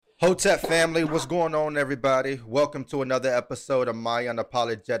Hotep family, what's going on, everybody? Welcome to another episode of My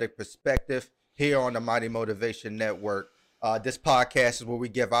Unapologetic Perspective here on the Mighty Motivation Network. This podcast is where we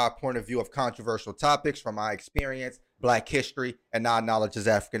give our point of view of controversial topics from our experience, Black history, and our knowledge as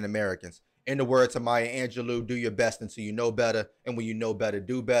African Americans. In the words of Maya Angelou, do your best until you know better, and when you know better,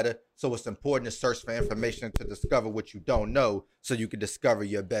 do better. So it's important to search for information to discover what you don't know so you can discover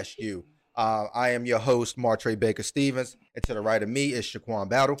your best you. I am your host, Martre Baker Stevens, and to the right of me is Shaquan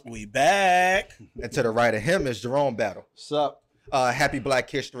Battle. We back. And to the right of him is Jerome Battle. What's up? Happy Black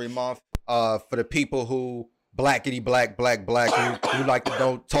History Month. For the people who blackity black, who like to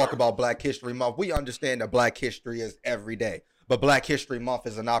don't talk about Black History Month, we understand that Black history is every day. But Black History Month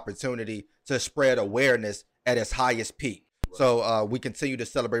is an opportunity to spread awareness at its highest peak. Right. So we continue to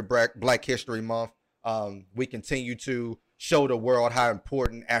celebrate Black History Month. We continue to show the world how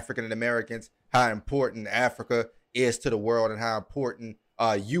important African Americans, how important Africa is to the world, and how important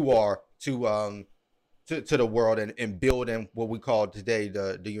you are to the world and building what we call today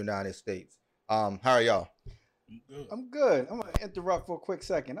the United States. How are y'all? I'm good. I'm going to interrupt for a quick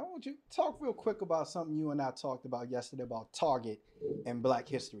second. I want you to talk real quick about something you and I talked about yesterday about Target and Black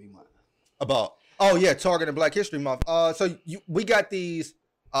History Month. Target and Black History Month. We got these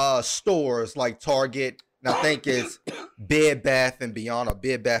stores like Target, and I think it's Bed Bath and Beyond or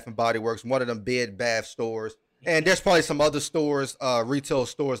Bed Bath and Body Works, one of them Bed Bath stores. And there's probably some other stores, retail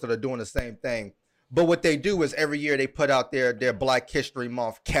stores that are doing the same thing. But what they do is every year they put out their Black History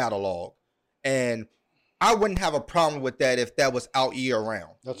Month catalog. And I wouldn't have a problem with that if that was out year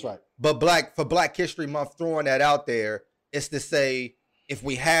round. That's right. But Black History Month, throwing that out there is to say, if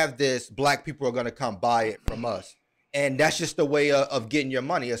we have this, Black people are going to come buy it from us. And that's just the way of getting your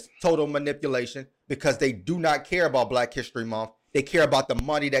money. It's total manipulation because they do not care about Black History Month. They care about the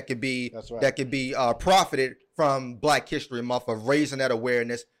money that could be profited from Black History Month, of raising that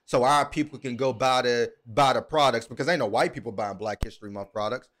awareness so our people can go buy the products, because ain't no white people buying Black History Month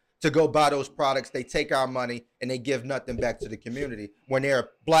products. To go buy those products, they take our money and they give nothing back to the community when they're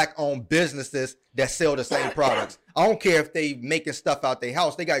Black-owned businesses that sell the same products. I don't care if they making stuff out their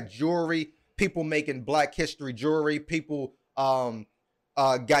house. They got jewelry, people making Black history jewelry. People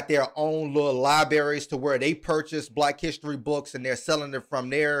got their own little libraries to where they purchase Black history books and they're selling it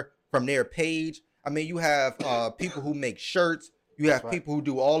from their page. I mean, you have people who make shirts. You have people who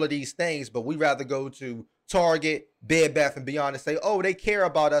do all of these things, but we rather go to Target, Bed Bath and Beyond and say, oh, they care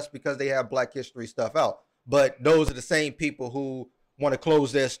about us because they have Black history stuff out. But those are the same people who want to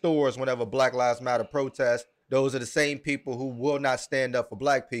close their stores whenever Black Lives Matter protests. Those are the same people who will not stand up for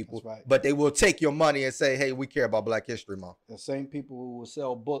Black people, but they will take your money and say, hey, we care about Black History Month. The same people who will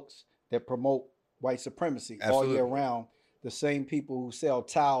sell books that promote white supremacy Absolutely. all year round. The same people who sell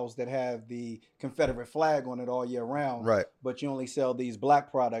towels that have the Confederate flag on it all year round. Right. But you only sell these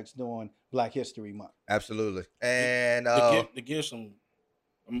Black products during Black History Month. Absolutely. And to give some,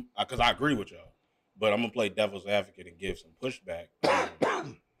 because I agree with y'all, but I'm going to play devil's advocate and give some pushback.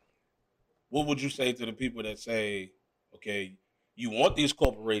 What would you say to the people that say, okay, you want these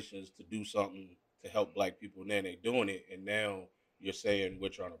corporations to do something to help Black people, and then they're doing it, and now you're saying we're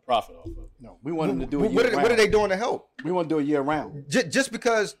trying to profit off of it? No, we want them to do it year round. What are they doing to help? We want to do it year round. Just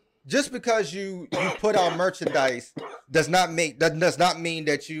because you put out merchandise does not mean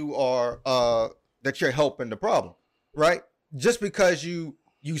that you are that you're helping the problem, right? Just because you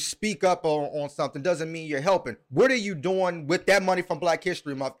speak up on something doesn't mean you're helping. What are you doing with that money from Black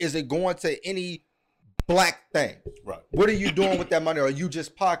History Month? Is it going to any Black thing? Right. What are you doing with that money? Or are you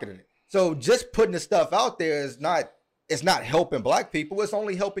just pocketing it? So just putting the stuff out there is not helping Black people. It's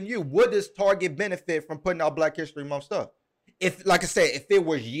only helping you. What does Target benefit from putting out Black History Month stuff? If, like I said, if it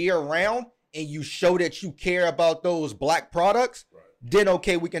was year round and you show that you care about those Black products, then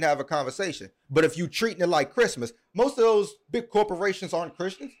okay, we can have a conversation. But if you treating it like Christmas, most of those big corporations aren't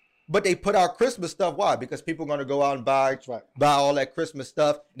Christians, but they put out Christmas stuff. Why? Because people are going to go out and buy all that Christmas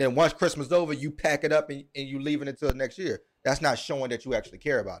stuff. And then once Christmas is over, you pack it up and you leave it until next year. That's not showing that you actually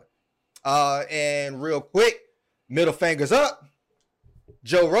care about it. And real quick, middle fingers up.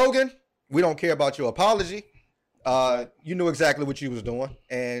 Joe Rogan, we don't care about your apology. You knew exactly what you was doing.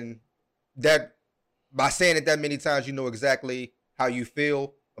 And that by saying it that many times, you know exactly how you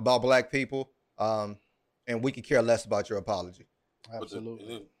feel about Black people. And we could care less about your apology.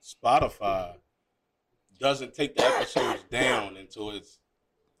 Absolutely. Spotify doesn't take the episodes down until it's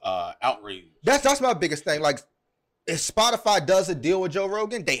outraged. That's my biggest thing. Like, if Spotify does a deal with Joe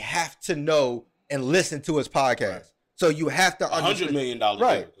Rogan, they have to know and listen to his podcast. Right. So you have to understand. $100 million.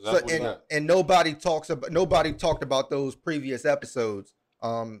 Right. So, and nobody talked about those previous episodes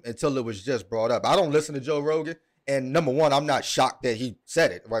until it was just brought up. I don't listen to Joe Rogan. And number one, I'm not shocked that he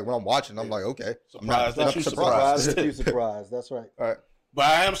said it. Right when I'm watching, I'm like, okay, Surprised I'm that not you surprised. Surprised. You surprised. That's right. All right. But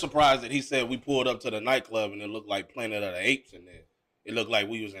I am surprised that he said we pulled up to the nightclub and it looked like Planet of the Apes in there. It looked like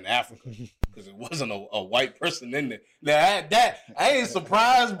we was in Africa because it wasn't a white person in there. Now I ain't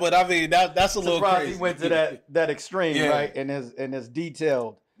surprised, but I mean that's a little crazy. He went to that extreme, right? In his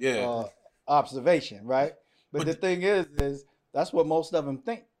detailed observation, right? But the thing is that's what most of them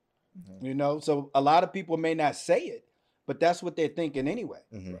think, you know. So a lot of people may not say it, but that's what they're thinking anyway,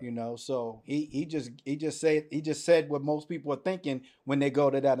 you know. So he just said what most people are thinking when they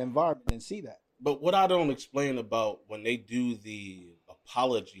go to that environment and see that. But what I don't explain about when they do the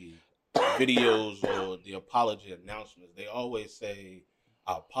apology videos or the apology announcements, they always say,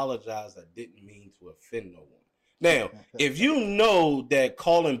 I apologize, I didn't mean to offend no one. Now, if you know that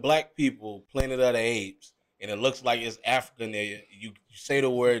calling black people Planet of the Apes and it looks like it's African, you say the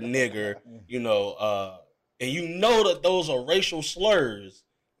word nigger, you know, and you know that those are racial slurs,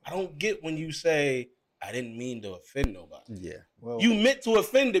 I don't get when you say, I didn't mean to offend nobody. Yeah. Well, You meant to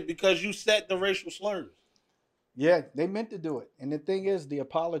offend it because you said the racial slurs. yeah, they meant to do it. And the thing is, the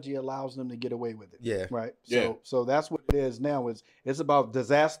apology allows them to get away with it. Yeah. Right. Yeah. So that's what it is now. It's about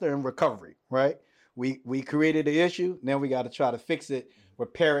disaster and recovery, right? We created the issue, now we got to try to fix it,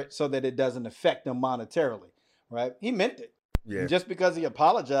 repair it so that it doesn't affect them monetarily. Right? He meant it. Yeah. And just because he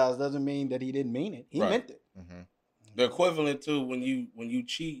apologized doesn't mean that he didn't mean it. He meant it. The equivalent to when you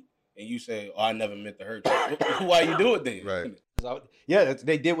cheat and you say, "Oh, I never meant to hurt you." Why you do it then? Right. So, yeah,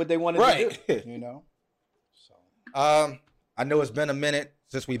 they did what they wanted to do. You know. So I know it's been a minute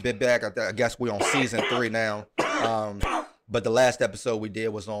since we've been back. I guess we're on season 3 now. But the last episode we did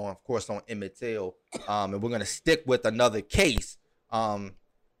was on, of course, on Emmett Till. And we're gonna stick with another case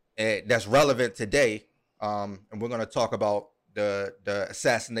that's relevant today. And we're gonna talk about the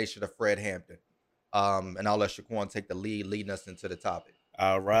assassination of Fred Hampton. And I'll let Shaquan take the leading us into the topic.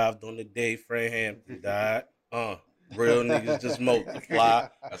 I arrived on the day Fred Hampton died. Real niggas just multiply.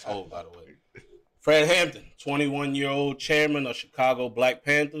 That's whole, by the way. Fred Hampton, 21-year-old chairman of Chicago Black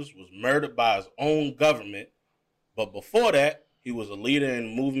Panthers, was murdered by his own government. But before that, he was a leader in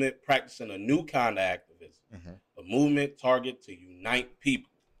a movement practicing a new kind of activism, a movement target to unite people,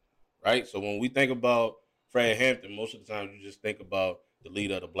 right? So when we think about Fred Hampton, most of the time you just think about the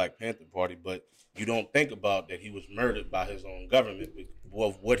leader of the Black Panther Party, but you don't think about that he was murdered by his own government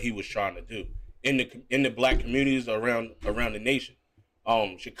of what he was trying to do in the black communities around the nation.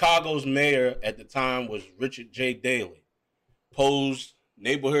 Chicago's mayor at the time was Richard J. Daley. Posed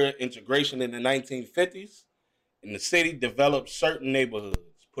neighborhood integration in the 1950s, and the city developed certain neighborhoods,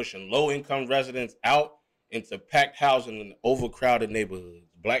 pushing low-income residents out into packed housing in overcrowded neighborhoods.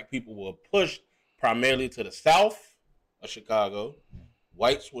 Black people were pushed primarily to the south of Chicago.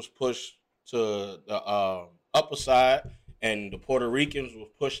 Whites was pushed to the upper side, and the Puerto Ricans were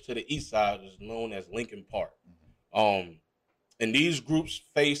pushed to the east side, is known as Lincoln Park. And these groups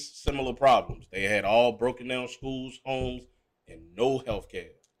faced similar problems. They had all broken down schools, homes, and no health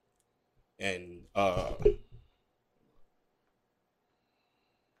care. And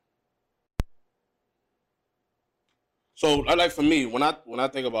so, like for me, when I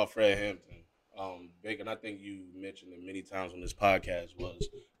think about Fred Hampton, Bacon, I think you mentioned it many times on this podcast, was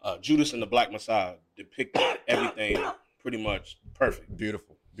Judas and the Black Messiah depicted everything pretty much perfect.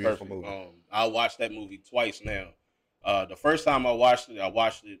 Beautiful movie. I watched that movie twice now. The first time I watched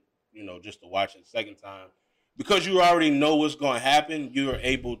it, you know, just to watch it. Second time, because you already know what's going to happen, you're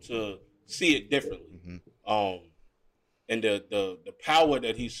able to see it differently. And the power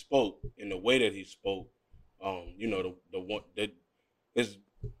that he spoke and the way that he spoke, you know, the one that his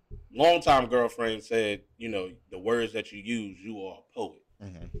longtime girlfriend said, you know, the words that you use, you are a poet.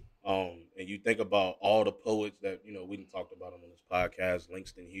 And you think about all the poets that, you know, we talked about them on this podcast,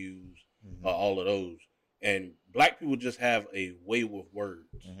 Langston Hughes, all of those. And black people just have a way with words.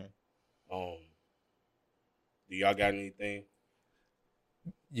 Do y'all got anything?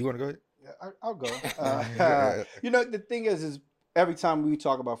 You want to go ahead? Yeah, I'll go. You know, the thing is every time we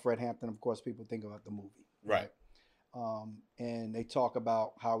talk about Fred Hampton, of course, people think about the movie. Right. And they talk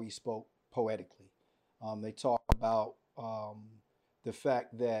about how he spoke poetically. They talk about the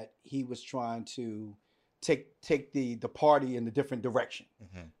fact that he was trying to take the party in a different direction,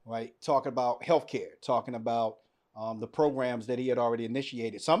 right? Talking about healthcare, talking about the programs that he had already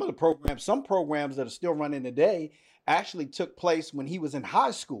initiated. Some programs that are still running today actually took place when he was in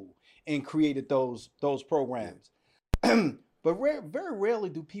high school and created those programs. But very rarely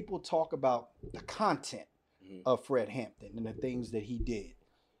do people talk about the content of Fred Hampton and the things that he did.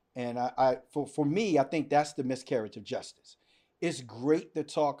 And for me, I think that's the miscarriage of justice. It's great to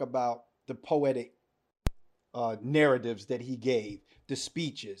talk about the poetic narratives that he gave, the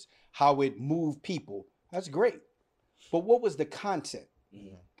speeches, how it moved people. That's great. But what was the content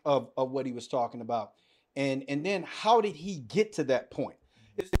of what he was talking about? And then how did he get to that point?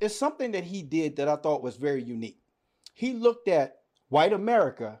 It's something that he did that I thought was very unique. He looked at white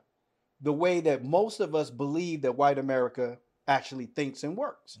America the way that most of us believe that white America actually thinks and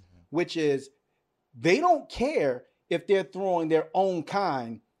works, which is they don't care if they're throwing their own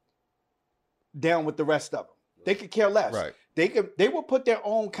kind down with the rest of them. They could care less. Right. They will put their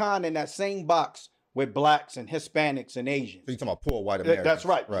own kind in that same box with blacks and Hispanics and Asians. So you're talking about poor white America. That's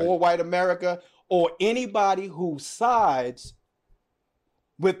right. Poor white America, or anybody who sides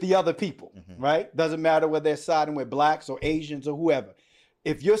with the other people, right? Doesn't matter whether they're siding with blacks or Asians or whoever.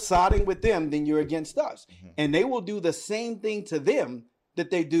 If you're siding with them, then you're against us. And they will do the same thing to them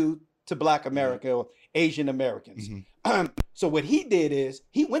that they do to black America or Asian Americans. So what he did is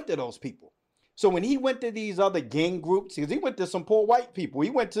he went to those people. So when he went to these other gang groups, because he went to some poor white people,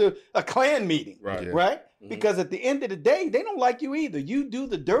 he went to a Klan meeting, right? Because at the end of the day, they don't like you either. You do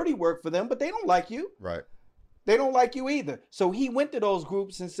the dirty work for them, but they don't like you. Right. They don't like you either. So he went to those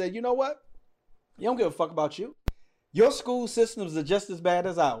groups and said, you know what? You don't give a fuck about you. Your school systems are just as bad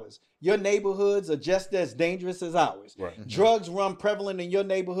as ours. Your neighborhoods are just as dangerous as ours. Right. Drugs run prevalent in your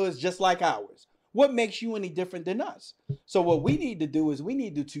neighborhoods just like ours. What makes you any different than us? So what we need to do is we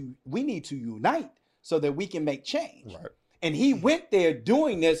need to unite so that we can make change. Right. And he went there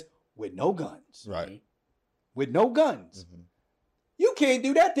doing this with no guns. Right. With no guns. You can't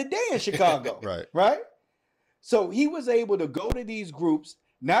do that today in Chicago. Right. Right? So he was able to go to these groups,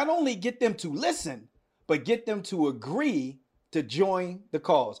 not only get them to listen, but get them to agree to join the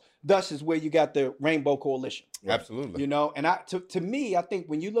cause. Thus is where you got the Rainbow Coalition. Absolutely. You know, and to me, I think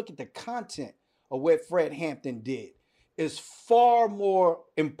when you look at the content of what Fred Hampton did, is far more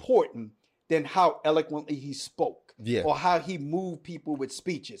important than how eloquently he spoke or how he moved people with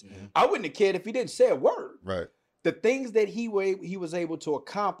speeches. I wouldn't have cared if he didn't say a word. Right. The things that he was able to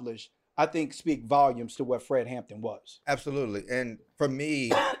accomplish, I think, speak volumes to what Fred Hampton was. Absolutely. And for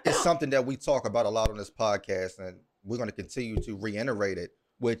me, it's something that we talk about a lot on this podcast, and we're going to continue to reiterate it,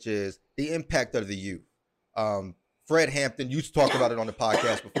 which is the impact of the youth. Fred Hampton, you talked about it on the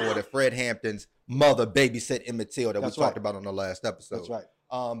podcast before, that Fred Hampton's mother babysit Emmett Till that we talked about on the last episode. That's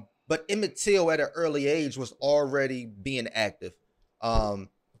right. But Emmett Till at an early age was already being active.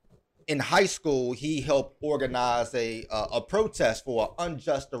 In high school, he helped organize a protest for an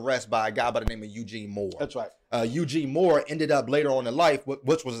unjust arrest by a guy by the name of Eugene Moore. That's right. Eugene Moore ended up later on in life,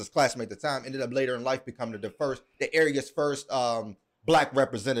 which was his classmate at the time, ended up later in life becoming the area's first black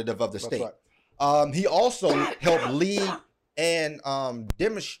representative of the state. Right. He also helped lead and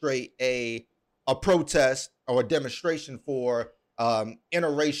demonstrate a protest or a demonstration for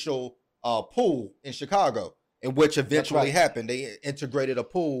interracial pool in Chicago, in which eventually happened. They integrated a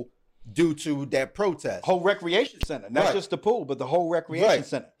pool due to that protest. Whole recreation center, not just the pool, but the whole recreation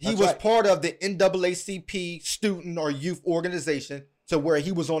center. He was part of the NAACP student or youth organization, to where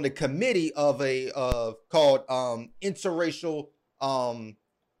he was on the committee of called interracial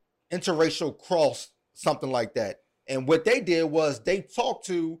cross, something like that. And what they did was they talked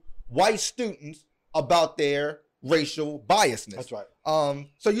to white students about their racial biasness. That's right.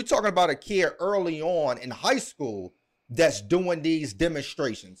 So you're talking about a kid early on in high school that's doing these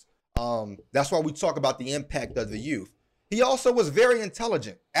demonstrations. That's why we talk about the impact of the youth. He also was very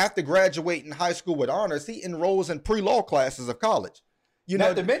intelligent. After graduating high school with honors, he enrolls in pre-law classes of college.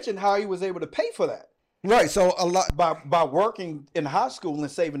 Not to mention how he was able to pay for that. Right. So a lot by working in high school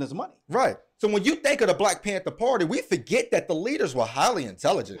and saving his money. Right. So when you think of the Black Panther Party, we forget that the leaders were highly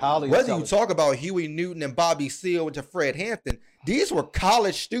intelligent. Whether you talk about Huey Newton and Bobby Seale to Fred Hampton, these were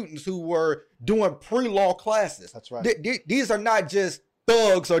college students who were doing pre-law classes. That's right. These are not just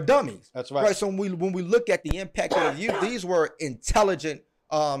thugs or dummies. That's right. Right. So when we look at the impact of the youth, these were intelligent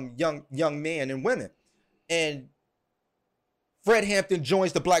young men and women. And Fred Hampton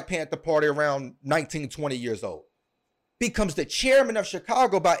joins the Black Panther Party around 19, 20 years old. Becomes the chairman of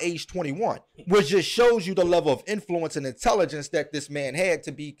Chicago by age 21, which just shows you the level of influence and intelligence that this man had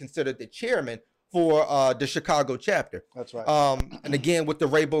to be considered the chairman for the Chicago chapter. That's right. And again, with the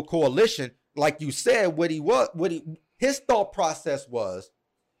Rainbow Coalition, like you said, his thought process was,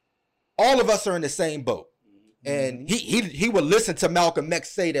 all of us are in the same boat. And he would listen to Malcolm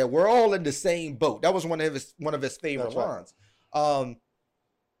X say that we're all in the same boat. That was one of his favorite lines.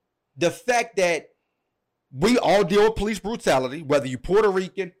 The fact that we all deal with police brutality, whether you're Puerto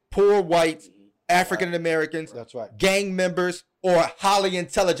Rican, poor whites, African Americans, that's right, gang members, or highly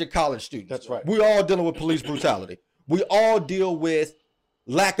intelligent college students. That's right. We all dealing with police brutality. We all deal with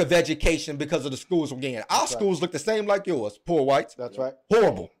lack of education because of the schools we're getting. Our schools look the same like yours, poor whites. That's right.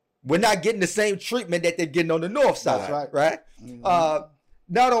 Horrible. We're not getting the same treatment that they're getting on the north side. That's right? Mm-hmm.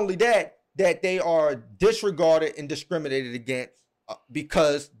 Not only that they are disregarded and discriminated against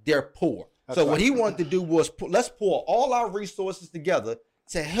because they're poor. So what he wanted to do was let's pour all our resources together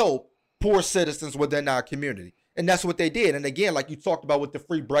to help poor citizens within our community. And that's what they did. And again, like you talked about with the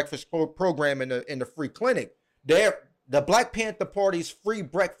free breakfast program and the free clinic, the Black Panther Party's free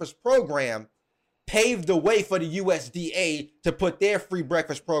breakfast program paved the way for the USDA to put their free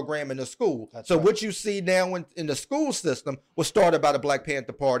breakfast program in the school. So what you see now in the school system was started by the Black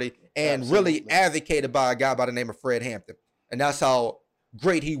Panther Party and really advocated by a guy by the name of Fred Hampton. And that's how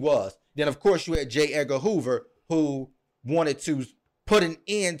great he was. Then, of course, you had J. Edgar Hoover, who wanted to put an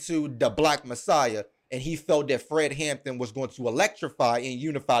end to the Black Messiah, and he felt that Fred Hampton was going to electrify and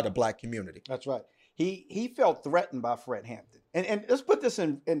unify the Black community. That's right. He felt threatened by Fred Hampton. And let's put this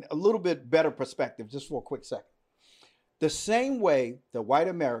in a little bit better perspective just for a quick second. The same way that white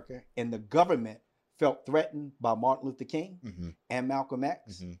America and the government felt threatened by Martin Luther King and Malcolm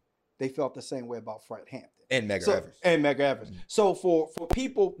X, they felt the same way about Fred Hampton. And Medgar Evers. And Medgar Evers. So for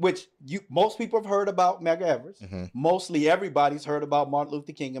people, which most people have heard about Medgar Evers, mostly everybody's heard about Martin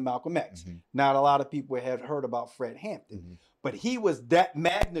Luther King and Malcolm X. Not a lot of people have heard about Fred Hampton. But he was that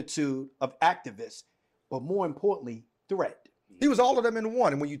magnitude of activist, but more importantly, threat. He was all of them in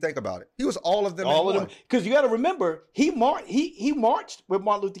one. And when you think about it, he was all of them in one. Because you got to remember, he marched with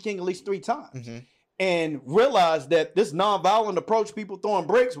Martin Luther King at least 3 times. And realized that this nonviolent approach, people throwing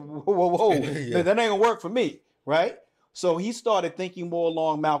bricks, whoa, that ain't gonna work for me, right? So he started thinking more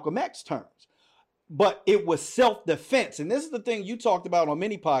along Malcolm X terms. But it was self-defense. And this is the thing you talked about on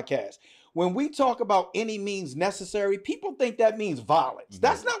many podcasts. When we talk about any means necessary, people think that means violence.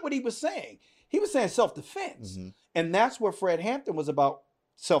 That's not what he was saying. He was saying self-defense. And that's where Fred Hampton was about,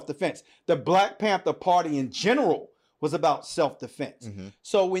 self-defense. The Black Panther Party in general was about self-defense.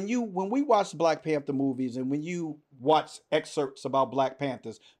 So when we watch Black Panther movies and when you watch excerpts about Black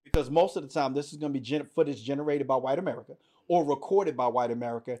Panthers, because most of the time this is going to be footage generated by white America or recorded by white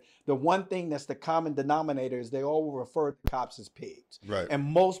America, the one thing that's the common denominator is they all refer to cops as pigs. Right. And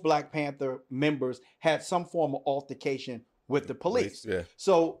most Black Panther members had some form of altercation with the police. Yeah.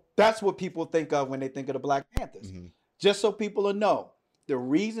 So that's what people think of when they think of the Black Panthers. Just so people will know, the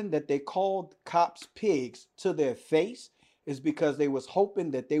reason that they called cops pigs to their face is because they was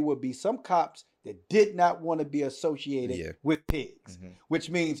hoping that there would be some cops that did not want to be associated with pigs, which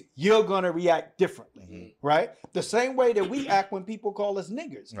means you're going to react differently, right? The same way that we act when people call us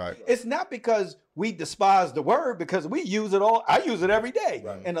niggers. Right. It's not because we despise the word, because we use it all. I use it every day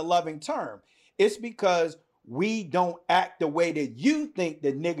in a loving term. It's because we don't act the way that you think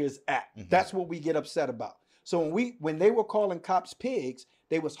that niggers act. That's what we get upset about. So when they were calling cops pigs,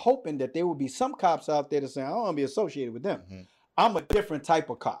 they was hoping that there would be some cops out there that say, I don't want to be associated with them. I'm a different type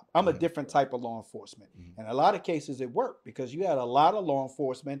of cop. I'm a different type of law enforcement. And a lot of cases it worked because you had a lot of law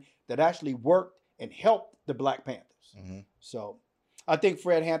enforcement that actually worked and helped the Black Panthers. So I think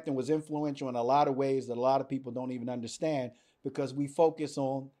Fred Hampton was influential in a lot of ways that a lot of people don't even understand because we focus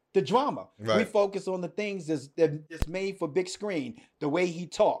on the drama. We focus on the things that's made for big screen, the way he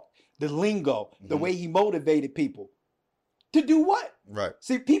talked, the lingo, the way he motivated people. To do what? Right.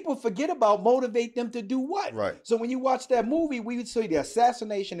 See, people forget about motivate them to do what? Right. So when you watch that movie, we would see the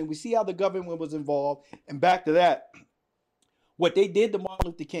assassination and we see how the government was involved. And back to that, what they did to Martin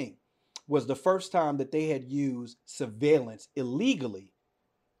Luther King was the first time that they had used surveillance illegally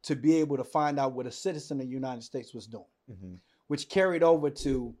to be able to find out what a citizen of the United States was doing, which carried over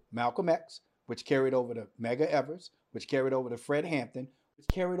to Malcolm X, which carried over to Medgar Evers, which carried over to Fred Hampton, which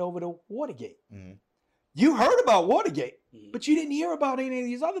carried over to Watergate. You heard about Watergate, but you didn't hear about any of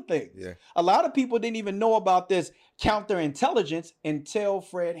these other things. A lot of people didn't even know about this counterintelligence until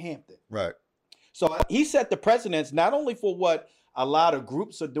Fred Hampton. Right. So he set the precedence not only for what a lot of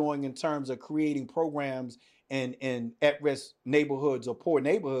groups are doing in terms of creating programs in at-risk neighborhoods or poor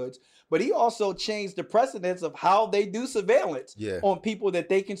neighborhoods, but he also changed the precedence of how they do surveillance on people that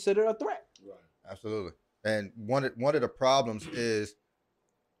they consider a threat. Right. Absolutely. And one of the problems is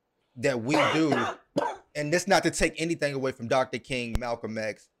that we do, and this not to take anything away from Dr. King, Malcolm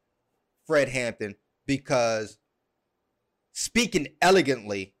X, Fred Hampton, because speaking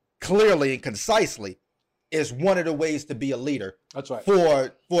elegantly, clearly, and concisely is one of the ways to be a leader. That's right.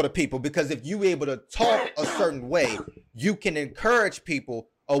 For the people, because if you able to talk a certain way, you can encourage people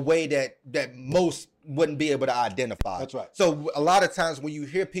a way that most wouldn't be able to identify. That's right. So a lot of times when you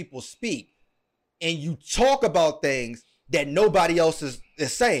hear people speak and you talk about things that nobody else is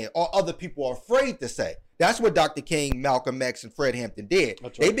saying or other people are afraid to say, That's what Dr. King, Malcolm X, and Fred Hampton did.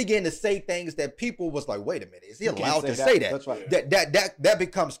 That's They right. began to say things that people was like, wait a minute, is he You can't allowed say to that. say that? That's right. That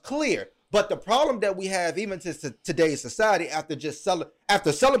becomes clear. But the problem that we have even to today's society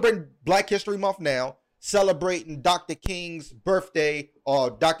after celebrating Black History Month now, celebrating Dr. King's birthday or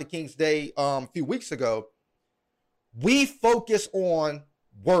Dr. King's Day a few weeks ago, we focus on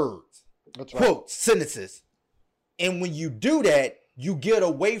words, That's right. quotes, sentences. And when you do that, you get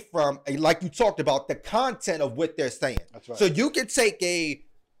away from, like you talked about, the content of what they're saying. That's right. So you can take a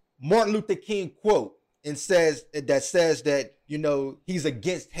Martin Luther King quote and says that, you know, he's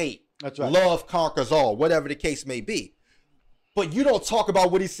against hate. That's right. Love conquers all, whatever the case may be. But you don't talk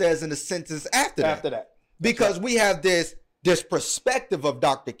about what he says in the sentence after that. After that. Because we have this perspective of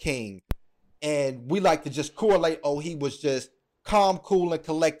Dr. King, and we like to just correlate, oh, he was just calm, cool, and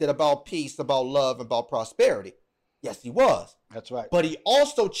collected about peace, about love, about prosperity. Yes, he was. That's right. But he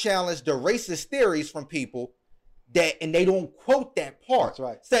also challenged the racist theories from people and they don't quote that part. That's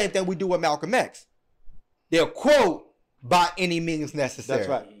right. Same thing we do with Malcolm X. They'll quote by any means necessary. That's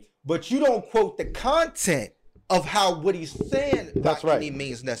right. But you don't quote the content of what he's saying by That's right. any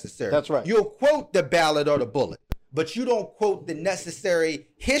means necessary. That's right. You'll quote the ballad or the bullet, but you don't quote the necessary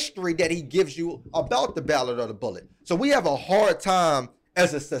history that he gives you about the ballad or the bullet. So we have a hard time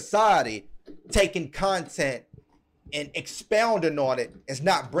as a society taking content and expounding on it and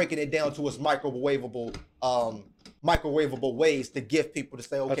not breaking it down to its microwavable ways to give people to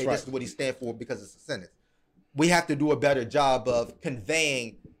say, okay, That's right. this is what he stands for because it's a sentence. We have to do a better job of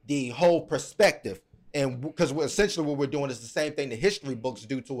conveying the whole perspective. And because essentially what we're doing is the same thing the history books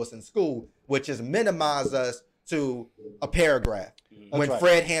do to us in school, which is minimize us to a paragraph. When right.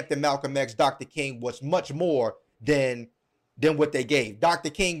 Fred Hampton, Malcolm X, Dr. King was much more than what they gave. Dr.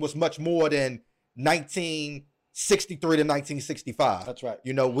 King was much more than 1963 to 1965. That's right.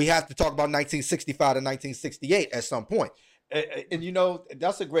 You know, we have to talk about 1965 to 1968 at some point. And you know,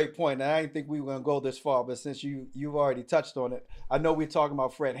 that's a great point. And I didn't think we were going to go this far, but since you've already touched on it, I know we're talking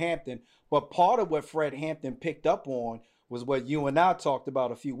about Fred Hampton, but part of what Fred Hampton picked up on was what you and I talked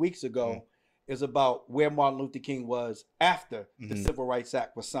about a few weeks ago, is about where Martin Luther King was after the Civil Rights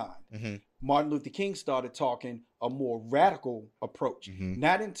Act was signed. Martin Luther King started talking a more radical approach,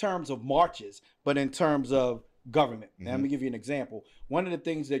 not in terms of marches, but in terms of government. Now, let me give you an example. One of the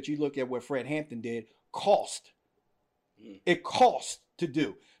things that you look at what Fred Hampton did, cost. It costs to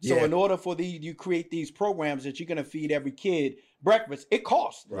do. So Yeah. in order for you create these programs that you're going to feed every kid breakfast, it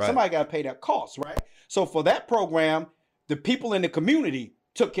costs. Right. Somebody got to pay that cost, right? So for that program, the people in the community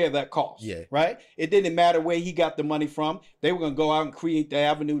took care of that cost, Yeah. right? It didn't matter where he got the money from. They were going to go out and create the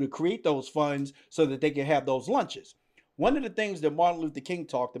avenue to create those funds so that they could have those lunches. One of the things that Martin Luther King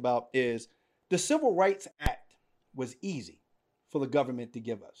talked about is the Civil Rights Act was easy for the government to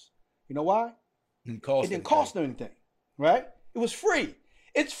give us. You know why? It didn't cost them anything, right? It was free.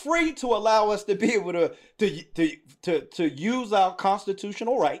 It's free to allow us to be able to use our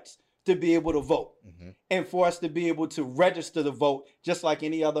constitutional rights to be able to vote, and for us to be able to register to vote just like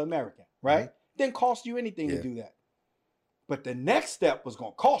any other American, right? Didn't cost you anything to do that. But the next step was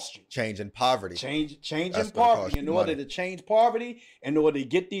going to cost you. Changing poverty. Changing That's gonna poverty. cost In you order money. to change poverty, in order to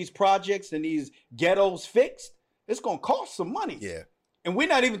get these projects and these ghettos fixed, it's going to cost some money. Yeah. And we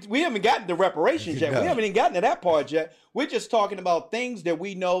haven't gotten to reparations yet. No. We haven't even gotten to that part yet. We're just talking about things that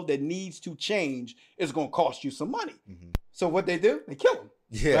we know that needs to change is going to cost you some money. So what they do, they kill them.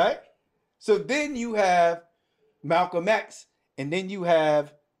 Yeah. Right? So then you have Malcolm X, and then you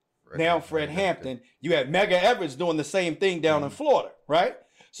have Fred Hampton. You have Medgar Evers doing the same thing down in Florida, right?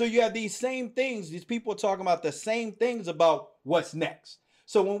 So you have these same things. These people are talking about the same things about what's next.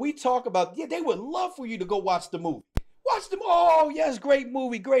 So when we talk about, they would love for you to go watch the movie. Watch them. Oh, yes, great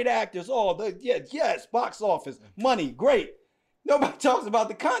movie, great actors. Oh, yes, box office, money, great. Nobody talks about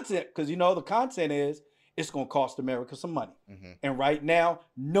the content because, the content is it's going to cost America some money. And right now,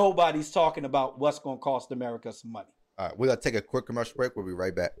 nobody's talking about what's going to cost America some money. All right, we're going to take a quick commercial break. We'll be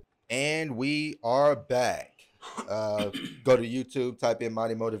right back. And we are back. Go to YouTube, type in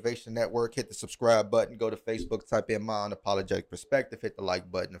Mighty Motivation Network, hit the subscribe button. Go to Facebook, type in My Unapologetic Perspective, hit the like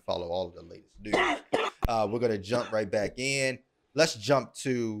button, and follow all of the latest news. We're going to jump right back in. Let's jump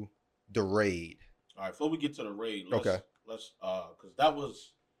to the raid. All right, before we get to the raid, Okay. let's because that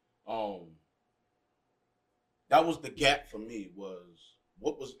was the gap for me, was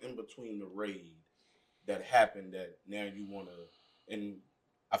what was in between the raid that happened that now you want to, and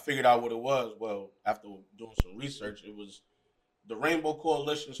I figured out what it was. Well, after doing some research, it was the Rainbow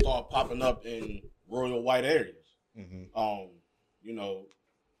Coalition started popping up in royal white areas.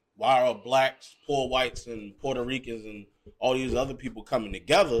 Why are blacks, poor whites, and Puerto Ricans and all these other people coming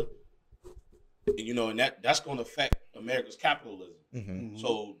together you know, and that's going to affect America's capitalism. Mm-hmm.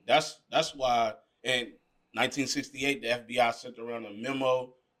 So that's why in 1968 the FBI sent around a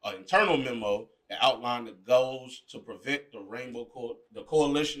memo, an internal memo that outlined the goals to prevent the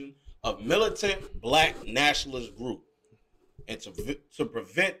coalition of militant black nationalist group, and to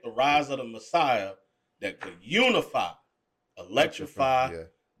prevent the rise of the Messiah that could unify, electrify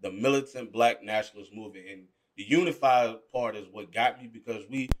the militant black nationalist movement. And the unified part is what got me, because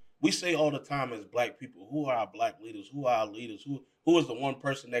we say all the time as black people, who are our black leaders? Who are our leaders? Who is the one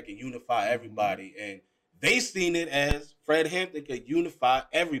person that can unify everybody? And they seen it as Fred Hampton could unify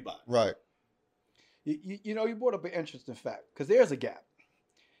everybody. Right. You know, you brought up an interesting fact, because there's a gap,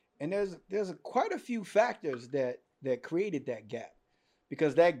 and there's quite a few factors that created that gap,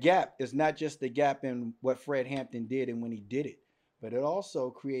 because that gap is not just the gap in what Fred Hampton did and when he did it, but it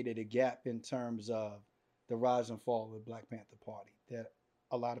also created a gap in terms of the rise and fall of the Black Panther Party that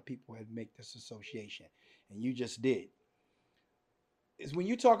a lot of people had make this association, and you just did. Is when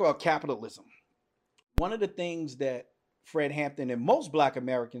you talk about capitalism, one of the things that Fred Hampton and most Black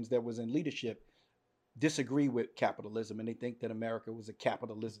Americans that was in leadership disagree with capitalism, and they think that America was a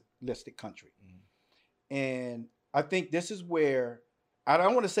capitalistic country. Mm-hmm. And I think this is where, I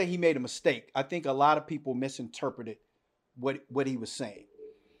don't want to say he made a mistake. I think a lot of people misinterpreted what he was saying.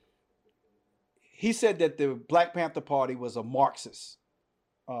 He said that the Black Panther Party was a Marxist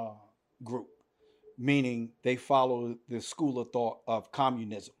group, meaning they follow the school of thought of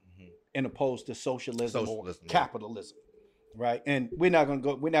communism, mm-hmm. in opposed to socialism or capitalism, right? And we're not going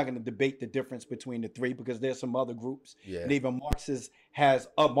to debate the difference between the three, because there's some other groups, and even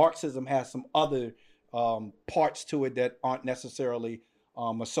Marxism has some other parts to it that aren't necessarily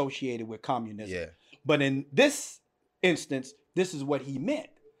associated with communism. Yeah. But in this instance, this is what he meant.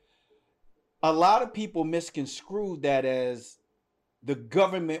 A lot of people misconstrued that as the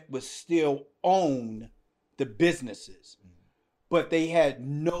government would still own the businesses, but they had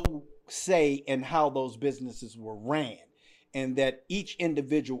no say in how those businesses were ran, and that each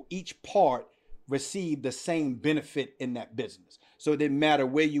individual, each part received the same benefit in that business. So it didn't matter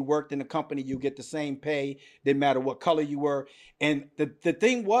where you worked in the company, you get the same pay, didn't matter what color you were. And the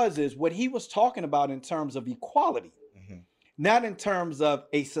thing is what he was talking about in terms of equality, mm-hmm. not in terms of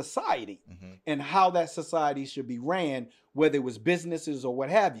a society, mm-hmm. and how that society should be ran, whether it was businesses or what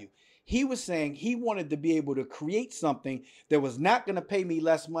have you. He was saying he wanted to be able to create something that was not going to pay me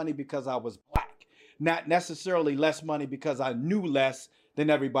less money because I was Black, not necessarily less money because I knew less than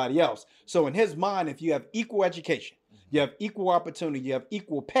everybody else. So in his mind, if you have equal education, you have equal opportunity, you have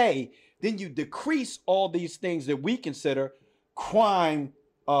equal pay, then you decrease all these things that we consider crime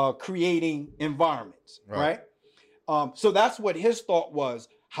creating environments, right? So that's what his thought was.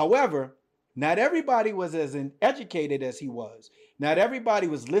 However, not everybody was as educated as he was. Not everybody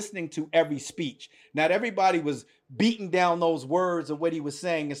was listening to every speech. Not everybody was beating down those words of what he was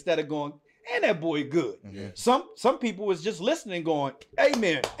saying instead of going, and that boy good. Mm-hmm. Some people was just listening, going,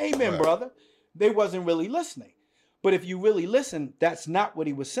 amen, amen, right. Brother. They wasn't really listening. But if you really listen, that's not what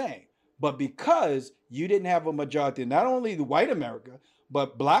he was saying. But because you didn't have a majority, not only the white America,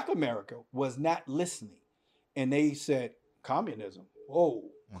 but Black America was not listening. And they said, communism. Whoa,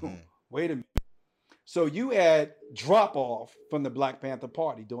 mm-hmm. Wait a minute. So you had drop off from the Black Panther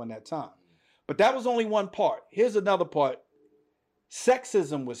Party during that time. But that was only one part. Here's another part.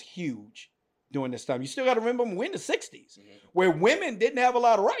 Sexism was huge during this time. You still got to remember, we're in the 60s, mm-hmm. where women didn't have a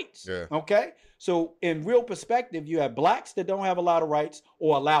lot of rights. Yeah. Okay? So in real perspective, you have Blacks that don't have a lot of rights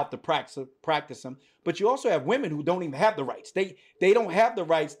or allowed to practice them. But you also have women who don't even have the rights. They don't have the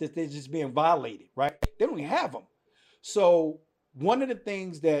rights, that they're just being violated, right? They don't even have them. So one of the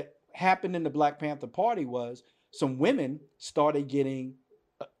things that happened in the Black Panther Party was some women started getting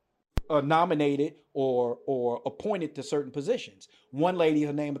nominated or appointed to certain positions. One lady,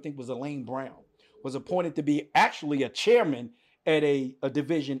 her name I think was Elaine Brown, was appointed to be actually a chairman at a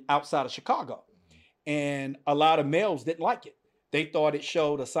division outside of Chicago. And a lot of males didn't like it. They thought it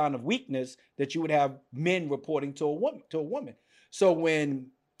showed a sign of weakness that you would have men reporting to a woman. So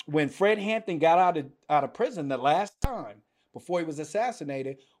when Fred Hampton got out of prison the last time before he was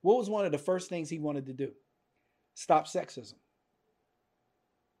assassinated, what was one of the first things he wanted to do? Stop sexism.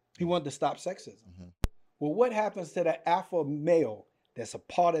 He wanted to stop sexism. Mm-hmm. Well, what happens to that alpha male that's a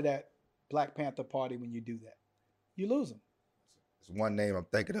part of that Black Panther Party when you do that? You lose him. It's one name I'm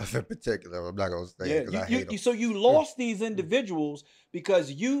thinking of in particular. I'm not going to say it because I hate him. So you lost these individuals because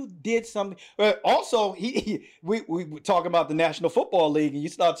you did something. Also, we were talking about the National Football League, and you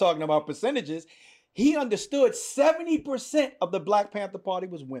start talking about percentages. He understood 70% of the Black Panther Party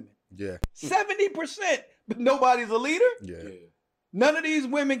was women. Yeah. 70%. But nobody's a leader? Yeah. None of these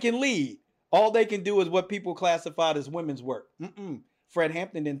women can lead. All they can do is what people classified as women's work. Fred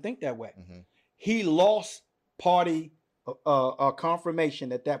Hampton didn't think that way. Mm-hmm. He lost party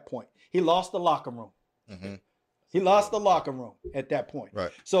confirmation at that point. He lost the locker room. Mm-hmm. He lost the locker room at that point.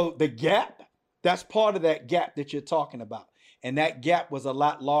 Right. So the gap, that's part of that gap that you're talking about. And that gap was a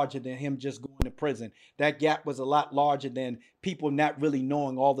lot larger than him just going to prison. That gap was a lot larger than people not really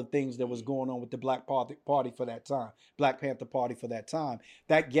knowing all the things that was going on with the Black Party for that time, Black Panther Party for that time.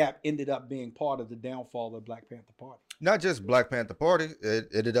 That gap ended up being part of the downfall of the Black Panther Party. Not just Black Panther Party, it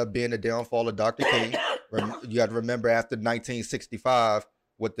ended up being the downfall of Dr. King. You got to remember after 1965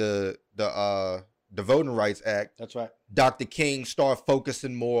 with the Voting Rights Act, That's right. Dr. King started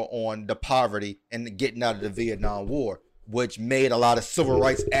focusing more on the poverty and getting out of the Vietnam War, which made a lot of civil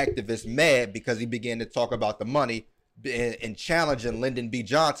rights activists mad because he began to talk about the money and challenging Lyndon B.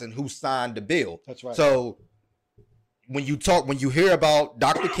 Johnson, who signed the bill. That's right. So when you hear about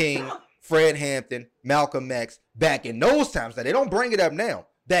Dr. King, Fred Hampton, Malcolm X, back in those times, now they don't bring it up now.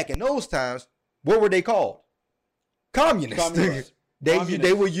 Back in those times, what were they called? Communists. Communists.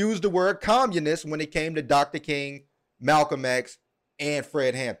 They would use the word communist when it came to Dr. King, Malcolm X, and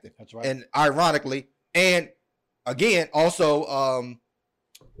Fred Hampton. That's right. And ironically, and again, also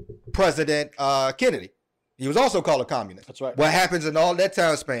President Kennedy. He was also called a communist. That's right. What happens in all that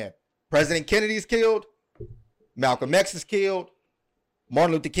time span? President Kennedy's killed. Malcolm X is killed.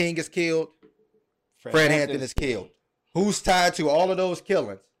 Martin Luther King is killed. Fred Hampton is killed. Who's tied to all of those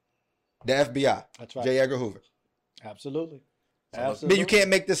killings? The FBI. That's right. J. Edgar Hoover. Absolutely. But you can't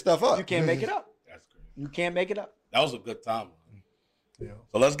make this stuff up. You can't make it up. That's crazy. You can't make it up. That was a good time. Yeah.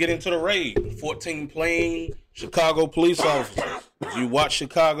 So let's get into the raid. 14 plain Chicago police officers. If you watch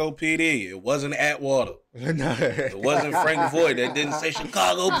Chicago PD, it wasn't Atwater. It wasn't Frank Voigt. They didn't say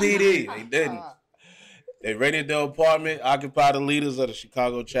Chicago PD. They didn't. They raided the apartment, occupied the leaders of the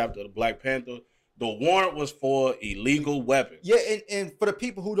Chicago chapter of the Black Panther. The warrant was for illegal weapons. Yeah, and for the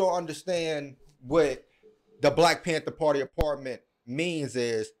people who don't understand what the Black Panther Party apartment means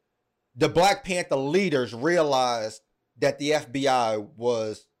is the Black Panther leaders realized that the FBI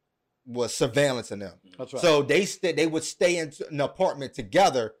was surveillancing them. That's right. So they would stay in an apartment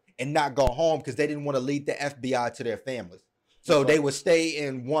together and not go home because they didn't want to lead the FBI to their families. So That's they right. would stay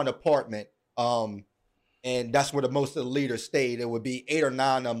in one apartment. And that's where most of the leaders stayed. There would be 8 or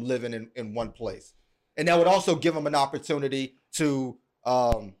 9 of them living in one place. And that would also give them an opportunity to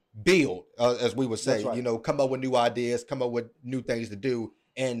build, as we would say, That's right. Come up with new ideas, come up with new things to do.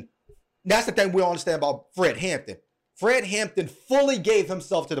 And that's the thing we don't understand about Fred Hampton. Fred Hampton fully gave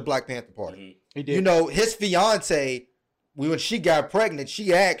himself to the Black Panther Party. He did. His fiance, when she got pregnant,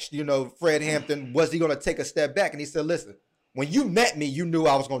 she asked, Fred Hampton, was he going to take a step back? And he said, listen, when you met me, you knew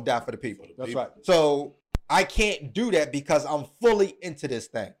I was going to die for the people. That's right. So I can't do that because I'm fully into this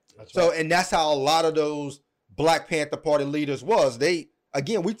thing. That's So, right. and that's how a lot of those Black Panther Party leaders was. They,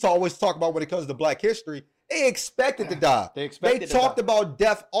 again, we always talk about when it comes to Black history, they expected to die. They expected to talked die. about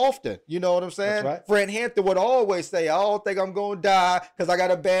death often. You know what I'm saying? That's right. Fred Hampton would always say, I don't think I'm going to die because I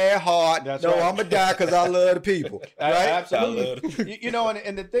got a bad heart. That's no, right. I'm going to die because I love the people. Right? Absolutely.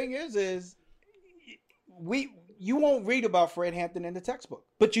 And the thing is you won't read about Fred Hampton in the textbook,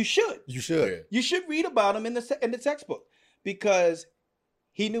 but you should. You should. You should read about him in the textbook because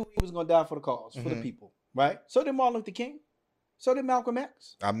he knew he was going to die for the cause, for the people, right? So did Martin Luther King. So did Malcolm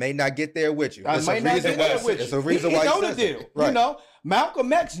X. I may not get there with you. I It's might a not reason get why there it's- with it's you. a reason He why he know the says deal. it. Right.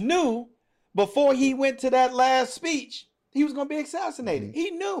 Malcolm X knew before he went to that last speech he was going to be assassinated. He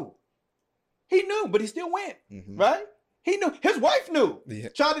knew, but he still went. Mhm. Right? He knew. His wife knew. Yeah.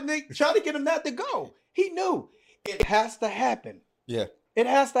 Tried to get him not to go. He knew. It has to happen. Yeah. It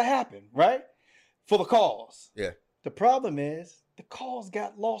has to happen, right? For the cause. Yeah. The problem is the cause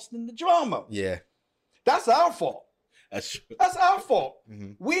got lost in the drama. Yeah. That's our fault. That's true. That's our fault.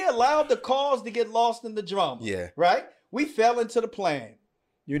 Mhm. We allowed the cause to get lost in the drama. Yeah. Right? We fell into the plan,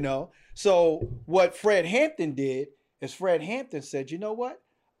 So what Fred Hampton did is Fred Hampton said, you know what?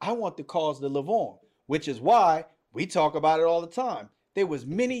 I want the cause to live on, which is why we talk about it all the time. There was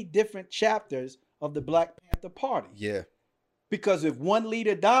many different chapters of the Black Panther Party. Yeah. Because if one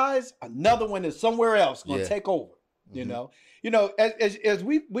leader dies, another one is somewhere else going to Yeah. take over. Mhm. As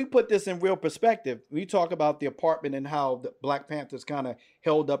we put this in real perspective, we talk about the apartment and how the Black Panthers kind of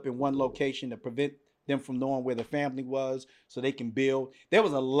held up in one location to prevent them from knowing where the family was so they can build. There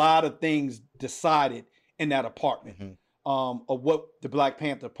was a lot of things decided in that apartment. Mhm. Of what the Black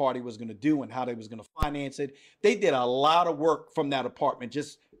Panther Party was going to do and how they was going to finance it. They did a lot of work from that apartment,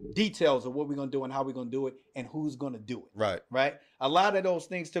 just details of what we're going to do and how we're going to do it and who's going to do it. Right. Right? A lot of those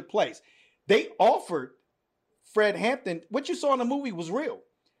things took place. They offered Fred Hampton, what you saw in the movie was real.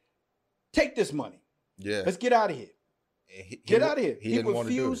 take this money. Yeah. Let's get out of here. Get out of here. He didn't want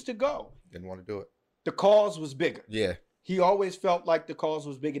to do refused it. to go. Didn't want to do it. The cause was bigger. Yeah. He always felt like the cause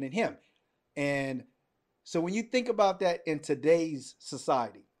was bigger than him. And so when you think about that in today's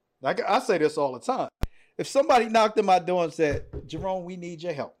society, like I say this all the time, if somebody knocked on my door and said, Jerome, we need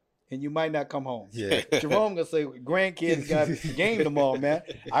your help, and you might not come home. Yeah. Jerome gonna say, grandkids got the game tomorrow, man.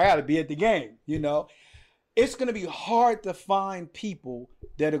 I gotta be at the game, you know. It's gonna be hard to find people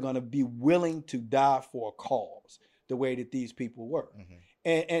that are gonna be willing to die for a cause the way that these people were.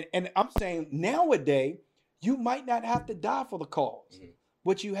 Mhm. And I'm saying nowadays, you might not have to die for the cause. Mhm.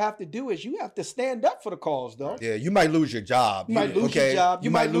 What you have to do is you have to stand up for the cause, though. Yeah, you might lose your job. You might lose your job.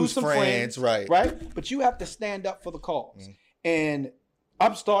 You might lose some friends, right? Right? But you have to stand up for the cause. Mhm. And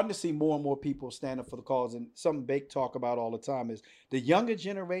I'm starting to see more and more people stand up for the cause. And something Bake talk about all the time is the younger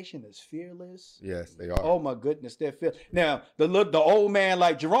generation is fearless. Yes, they are. Oh my goodness, they're fearless. Now, the old man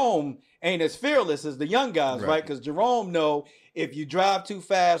like Jerome ain't as fearless as the young guys, right? Because Jerome know if you drive too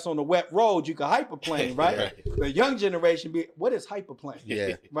fast on the wet road, you can hyperplane, right? Right. The young generation be, what is hyperplane?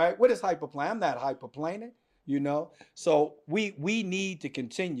 Yeah. Right? What is hyperplane? I'm not hyperplaning, you know? So we need to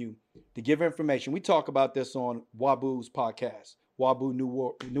continue to give information. We talk about this on Wabu's podcast, Wabu New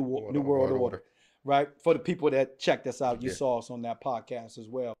World Order, right? For the people that checked us out, you saw us on that podcast as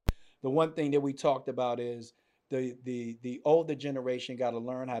well. The one thing that we talked about is the older generation got to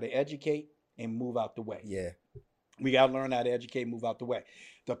learn how to educate and move out the way. Yeah. We got to learn how to educate, move out the way.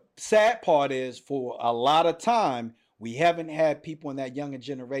 The sad part is for a lot of time, we haven't had people in that younger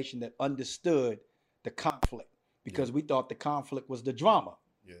generation that understood the conflict because we thought the conflict was the drama.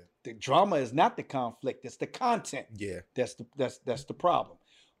 Yeah. The drama is not the conflict. It's the content. Yeah. That's the problem.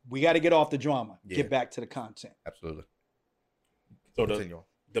 We got to get off the drama, get back to the content. Absolutely. So Continue on.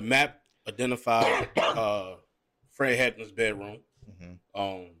 the map identified Fred Hampton's bedroom.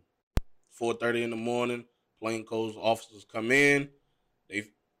 Mhm. 4:30 in the morning, plainclothes officers come in.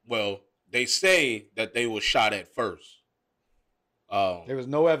 They say that they were shot at first. There was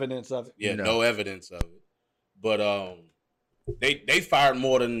no evidence of it. Yeah, no evidence of it. But they fired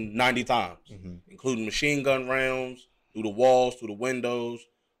more than 90 times, including machine gun rounds through the walls, through the windows.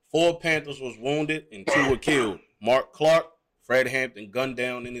 4 Panthers was wounded and 2 were killed. Mark Clark, Fred Hampton, gunned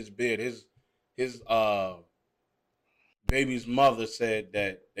down in his bed. His baby's mother said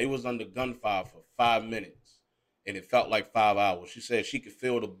that they was under gunfire for 5 minutes, and it felt like 5 hours. She said she could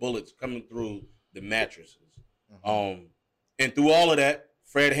feel the bullets coming through the mattresses. And through all of that,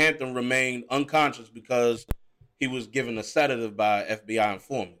 Fred Hampton remained unconscious because he was given a sedative by an FBI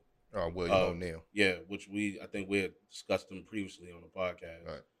informant. William O'Neill. Yeah, which I think we had discussed them previously on the podcast.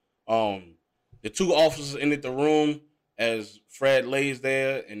 Right. The 2 officers entered the room as Fred lays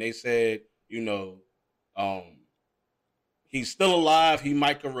there, and they said, he's still alive. He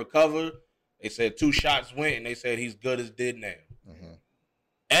might can recover. They said 2 shots went, and they said he's good as dead now.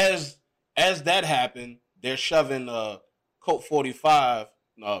 As that happened, they're shoving a Colt 45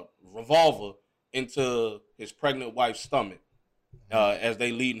 revolver into his pregnant wife's stomach as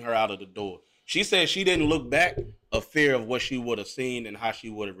they leading her out of the door. She said she didn't look back of fear of what she would have seen and how she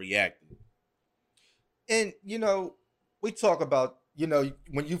would have reacted. And, we talk about,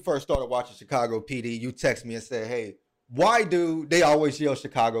 when you first started watching Chicago PD, you text me and said, hey, why do they always yell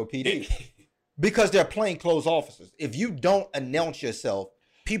Chicago PD? Because they're plainclothes officers. If you don't announce yourself,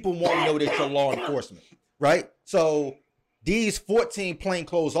 people won't know that you're law enforcement, right? So these 14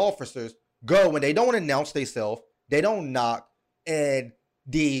 plainclothes officers go and they don't announce themselves, they don't knock, and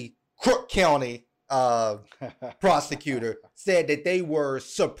the Crook County prosecutor said that they were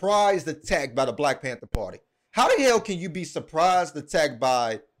surprised attacked by the Black Panther Party. How the hell can you be surprised attacked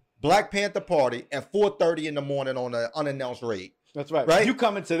by Black Panther Party at 4:30 in the morning on an unannounced raid? That's right. Right? You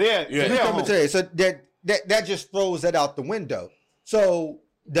coming to there. Yeah. You coming to there. So that just throws that out the window. So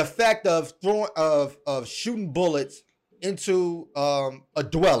the fact of shooting bullets into a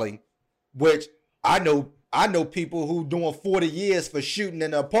dwelling, which I know people who doing 40 years for shooting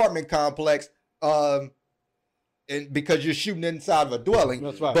in an apartment complex, and because you're shooting inside of a dwelling.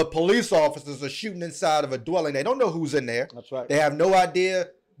 That's right. But police officers are shooting inside of a dwelling. They don't know who's in there. That's right. They have no idea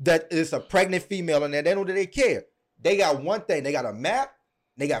that it's a pregnant female in there. They don't know that they care. They got one thing. They got a map.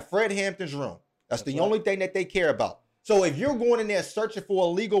 They got Fred Hampton's room. That's the only thing that they care about. So if you're going in there searching for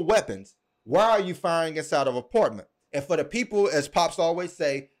illegal weapons, why are you firing inside of an apartment? And for the people, as Pops always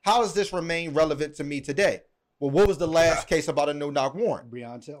say, how does this remain relevant to me today? Well, what was the last case about a no-knock warrant?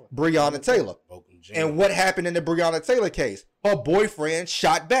 Breonna Taylor. And what happened in the Breonna Taylor case? Her boyfriend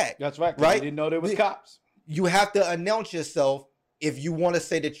shot back. That's right. Right? They didn't know there was cops. You have to announce yourself if you want to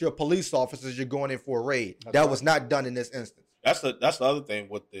say that you're police officers, you're going in for a raid. That was not done in this instance. That's the other thing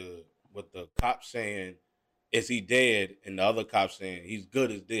with with the cop saying, "Is he dead?" and the other cop saying, "He's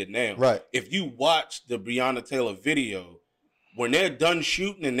good as dead now." Right. If you watch the Breonna Taylor video, when they're done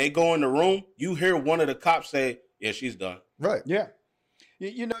shooting and they go in the room, you hear one of the cops say, "Yeah, she's done." Right. Yeah.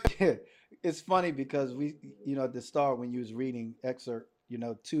 You know, it's funny because we, at the start when you was reading excerpt,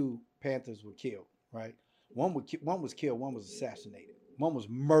 2 Panthers were killed, right? One was killed, one was assassinated, one was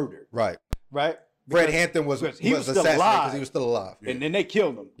murdered, Right. right? Fred Because Hampton was he was still assassinated alive. because he was still alive. And then they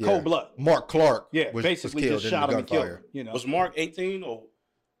killed him, Yeah. cold blood. Mark Clark was basically killed just in shot the him and killed gunfire. him. Was Mark 18 or?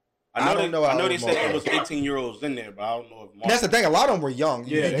 I don't know I how know they old said Mark it was was. 18-year-olds in there, but I don't know if Mark. That's the thing. A lot of them were young.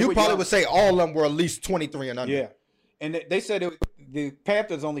 Yeah, they you were probably young. would say all of them were at least 23 and under. Yeah. And they said the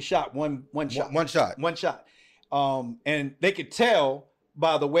Panthers only shot one shot. One shot. One shot. And they could tell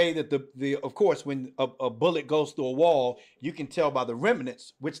by the way that the of course, when a bullet goes through a wall, you can tell by the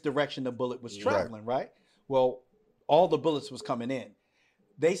remnants which direction the bullet was traveling, right? Well, all the bullets was coming in.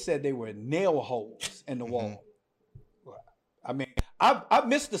 They said they were nail holes in the wall. I mean, I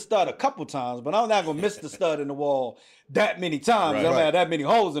missed the stud a couple times, but I'm not gonna miss the stud in the wall that many times. Right. I'm gonna have that many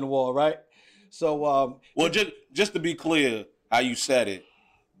holes in the wall, right? So, Well, just to be clear, how you said it,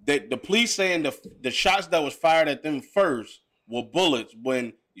 the police saying the shots that was fired at them first were bullets.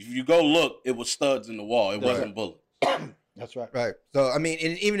 When if you go look, it was studs in the wall. It wasn't bullets. that's right. Right. So, I mean,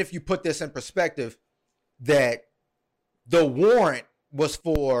 and even if you put this in perspective, that the warrant was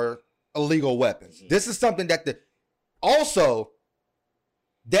for illegal weapons. Mm-hmm. This is something that the FBI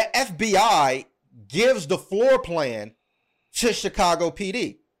gives the floor plan to Chicago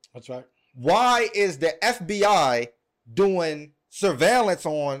PD. That's right. Why is the FBI doing surveillance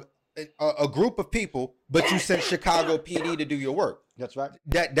on a group of people, but you sent Chicago PD to do your work? That's right.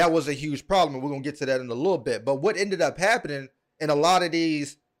 That was a huge problem, and we're gonna get to that in a little bit. But what ended up happening in a lot of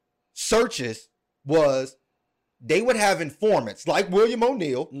these searches was they would have informants like William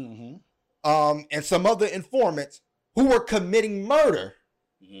O'Neill, and some other informants who were committing murder.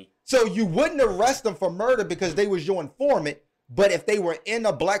 Mm-hmm. So you wouldn't arrest them for murder because they was your informant. But if they were in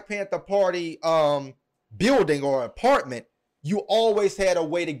a Black Panther Party building or apartment, you always had a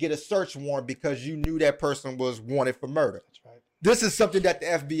way to get a search warrant because you knew that person was wanted for murder. That's right. This is something that the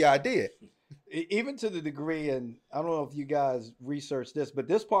FBI did. Even to the degree, and I don't know if you guys researched this, but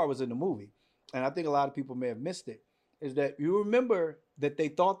this part was in the movie, and I think a lot of people may have missed it, is that you remember that they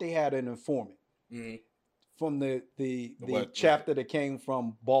thought they had an informant from the chapter that came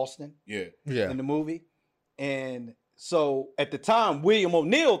from Boston Yeah. in the movie. And so at the time, William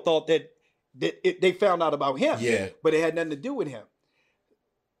O'Neill thought that they found out about him, Yeah. but it had nothing to do with him.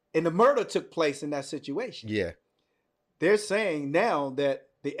 And the murder took place in that situation. Yeah. They're saying now that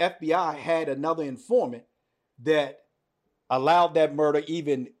the FBI had another informant that allowed that murder,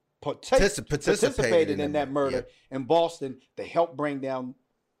 even participated in that murder in Boston to help bring down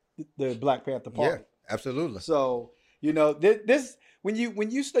the Black Panther Party. Yeah, absolutely. So, this when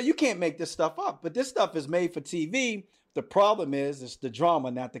you start, you can't make this stuff up, but this stuff is made for TV. The problem is it's the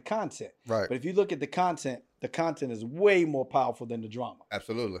drama, not the content. Right. But if you look at the content is way more powerful than the drama.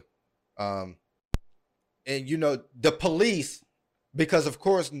 Absolutely. And the police, because of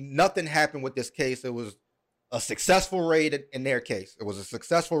course nothing happened with this case. It was a successful raid in their case. It was a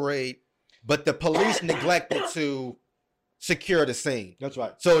successful raid, but the police neglected to secure the scene. That's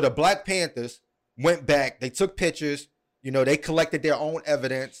right. So the Black Panthers went back. They took pictures. They collected their own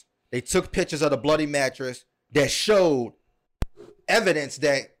evidence. They took pictures of the bloody mattress that showed evidence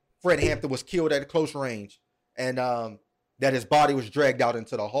that Fred Hampton was killed at a close range and that his body was dragged out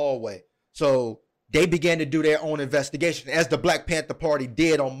into the hallway. So they began to do their own investigation, as the Black Panther Party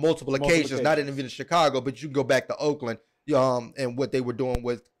did on multiple occasions, not even in Chicago, but you can go back to Oakland and what they were doing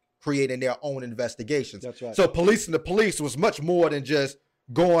with creating their own investigations. That's right. So policing the police was much more than just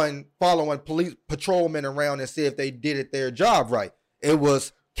following police patrolmen around and see if they did their job right. It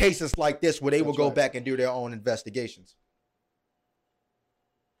was cases like this where they would go back and do their own investigations.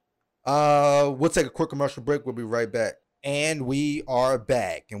 We'll take a quick commercial break. We'll be right back. And we are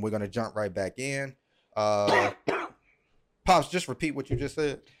back, and we're going to jump right back in. Pops, just repeat what you just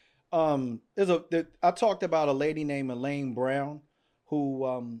said. I talked about a lady named Elaine Brown,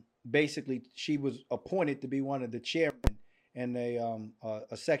 who basically she was appointed to be one of the chairmen in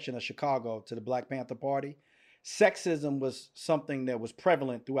a section of Chicago to the Black Panther Party. Sexism was something that was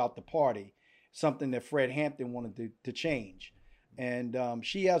prevalent throughout the party, something that Fred Hampton wanted to change. And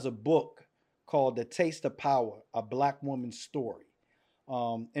she has a book called The Taste of Power, A Black Woman's Story.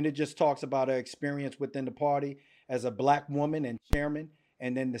 And it just talks about her experience within the party as a Black woman and chairman,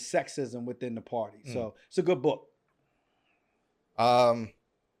 and then the sexism within the party. So it's a good book. All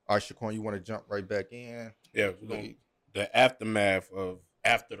right, Shaquan, you want to jump right back in? Yeah, the aftermath of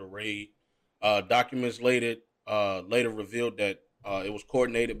after the raid. Documents later revealed that it was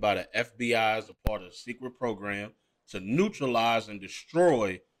coordinated by the FBI as a part of a secret program to neutralize and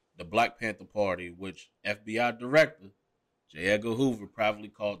destroy the Black Panther Party, which FBI Director J. Edgar Hoover privately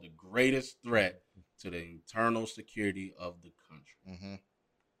called the greatest threat to the internal security of the country. Mm-hmm.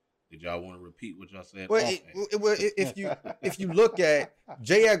 Did y'all want to repeat what y'all said? Well, if you look at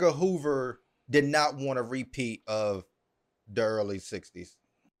J. Edgar Hoover, did not want a repeat of the early '60s.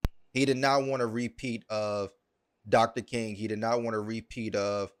 He did not want a repeat of Dr. King. He did not want a repeat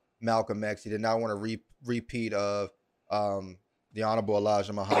of Malcolm X. He did not want a repeat of the Honorable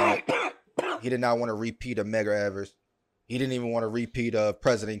Elijah Muhammad. He did not want a repeat of Medgar Evers. He didn't even want a repeat of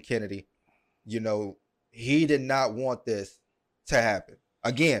President Kennedy. You know, he did not want this to happen.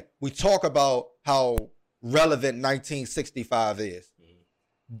 Again, we talk about how relevant 1965 is.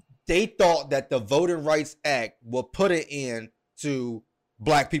 Mm-hmm. They thought that the Voting Rights Act will put an end to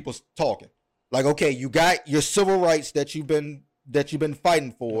Black people talking. Like, okay, you got your civil rights that you've been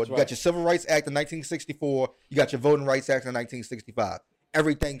fighting for. You got your Civil Rights Act in 1964. You got your Voting Rights Act in 1965.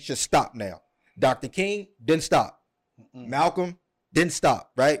 Everything should stop now. Dr. King didn't stop. Mm-mm. Malcolm didn't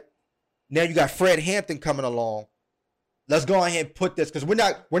stop, right? Now you got Fred Hampton coming along. Let's go ahead and put this, because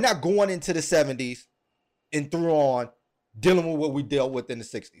we're not going into the 70s and through on dealing with what we dealt with in the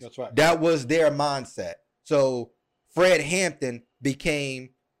 60s. That's right. That was their mindset. So Fred Hampton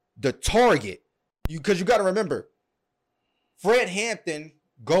became the target. Because you got to remember, Fred Hampton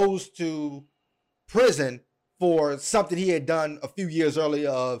goes to prison for something he had done a few years earlier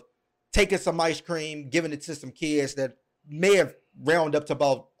of taking some ice cream, giving it to some kids that may have rounded up to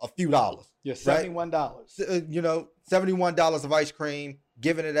about a few dollars. Yeah, $71. Right? You know, $71 of ice cream,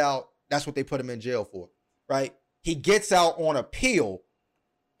 giving it out. That's what they put him in jail for, right? He gets out on appeal,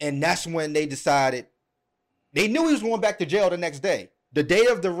 and that's when they decided. They knew he was going back to jail the next day. The day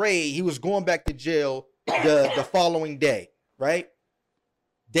of the raid, he was going back to jail the following day, right?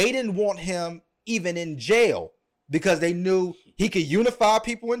 They didn't want him even in jail because they knew he could unify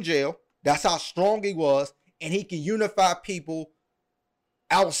people in jail. That's how strong he was. And he can unify people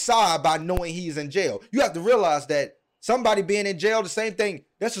outside by knowing he's in jail. You have to realize that somebody being in jail, the same thing.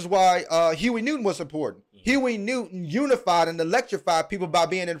 This is why Huey Newton was important. Mm-hmm. Huey Newton unified and electrified people by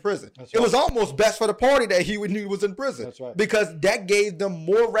being in prison. That's right. It was almost best for the party that Huey Newton was in prison. That's right. Because that gave them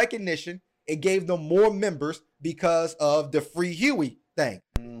more recognition. It gave them more members because of the Free Huey thing.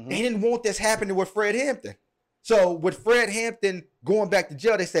 Mm-hmm. They didn't want this happening with Fred Hampton. So with Fred Hampton going back to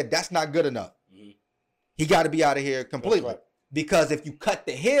jail, they said that's not good enough. Mm-hmm. He got to be out of here completely. Right. Because if you cut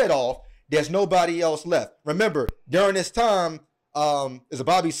the head off, there's nobody else left. Remember, during this time,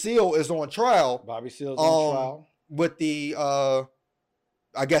 Bobby Seale is on trial. Bobby Seale's on trial. With the,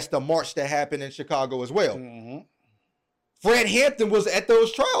 I guess, the march that happened in Chicago as well. Mm-hmm. Fred Hampton was at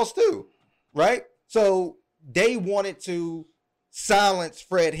those trials too, right? So they wanted to silence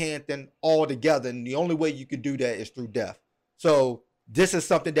Fred Hampton altogether, and the only way you could do that is through death. So this is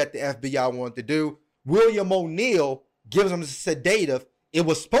something that the FBI wanted to do. William O'Neill gives him a sedative. It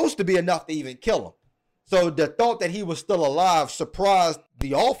was supposed to be enough to even kill him. So the thought that he was still alive surprised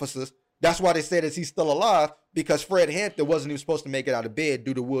the officers. That's why they said, is he still alive? Because Fred Hampton wasn't even supposed to make it out of bed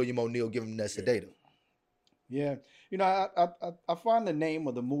due to William O'Neill giving him that sedative. Yeah. You know, I find the name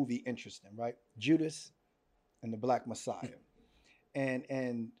of the movie interesting, right? Judas and the Black Messiah.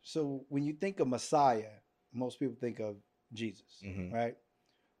 And so when you think of Messiah, most people think of Jesus, mm-hmm. right?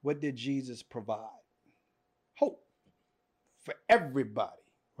 What did Jesus provide? Hope for everybody,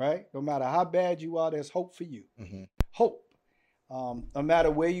 right? No matter how bad you are, there's hope for you. Mm-hmm. Hope. No matter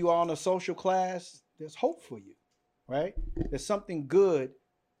where you are on a social class, there's hope for you, right? There's something good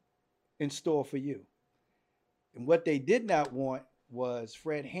in store for you. And what they did not want was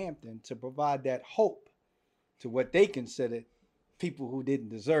Fred Hampton to provide that hope to what they considered people who didn't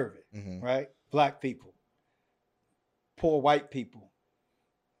deserve it, mm-hmm. right? Black people, poor white people,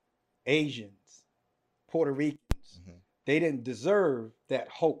 Asians, Puerto Ricans. Mm-hmm. They didn't deserve that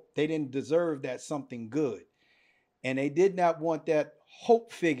hope. They didn't deserve that something good. And they did not want that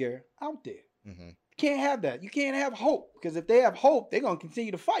hope figure out there. Mm-hmm. You can't have that. You can't have hope, because if they have hope, they're going to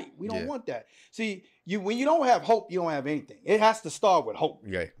continue to fight. We don't want that. See, when you don't have hope, you don't have anything. It has to start with hope,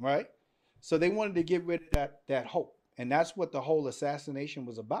 right? So they wanted to get rid of that hope. And that's what the whole assassination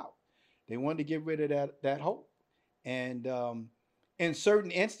was about. They wanted to get rid of that hope. And in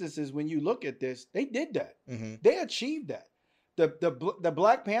certain instances, when you look at this, they did that. Mm-hmm. They achieved that. The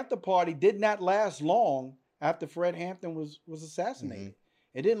Black Panther Party did not last long after Fred Hampton was assassinated.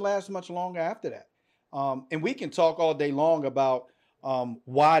 Mm-hmm. It didn't last much longer after that. And we can talk all day long about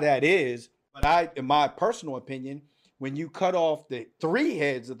why that is. But in my personal opinion, when you cut off the 3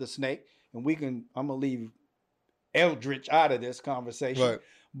 heads of the snake, and I'm gonna leave Eldritch out of this conversation, Right.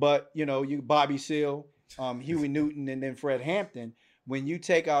 but you Bobby Seale, Huey Newton, and then Fred Hampton. When you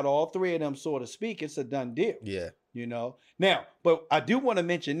take out all 3 of them, so to speak, it's a done deal. Yeah. Now, but I do want to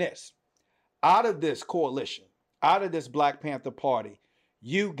mention this: out of this coalition, out of this Black Panther Party,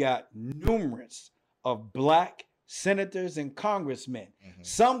 you got numerous of black senators and congressmen,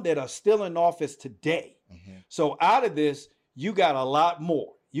 some that are still in office today. So out of this, you got a lot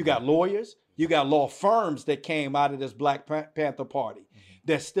more. You got lawyers, you got law firms that came out of this Black Panther Party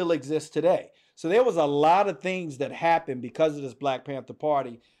that still exist today. So there was a lot of things that happened because of this Black Panther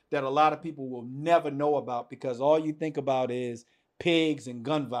Party that a lot of people will never know about, because all you think about is pigs and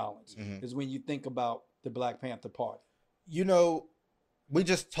gun violence is when you think about the Black Panther Party. We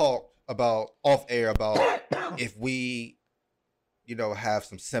just talked about off air about if we, have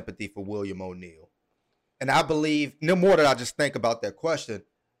some sympathy for William O'Neal. And I believe, no more than I just think about that question,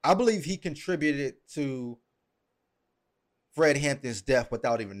 I believe he contributed to Fred Hampton's death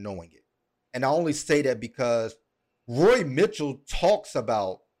without even knowing it. And I only say that because Roy Mitchell talks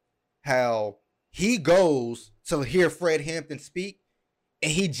about how he goes to hear Fred Hampton speak,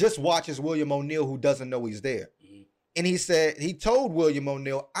 and he just watches William O'Neal, who doesn't know he's there. And he told William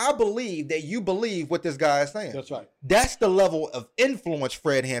O'Neal, I believe that you believe what this guy is saying. That's right. That's the level of influence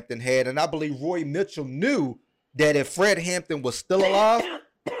Fred Hampton had. And I believe Roy Mitchell knew that if Fred Hampton was still alive,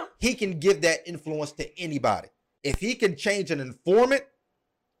 he can give that influence to anybody. If he can change an informant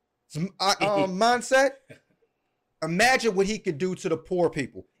mindset, imagine what he could do to the poor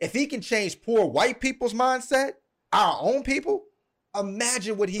people. If he can change poor white people's mindset, our own people,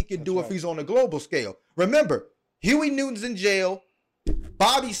 imagine what he could do if he's on a global scale. Remember, Huey Newton's in jail.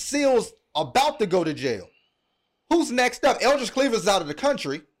 Bobby Seale's about to go to jail. Who's next up? Eldridge Cleaver's out of the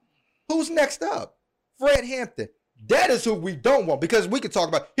country. Who's next up? Fred Hampton. That is who we don't want, because we could talk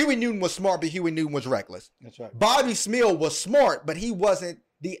about Huey Newton was smart, but Huey Newton was reckless. That's right. Bobby Seale was smart, but he wasn't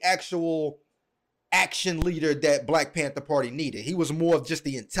the actual action leader that Black Panther Party needed. He was more of just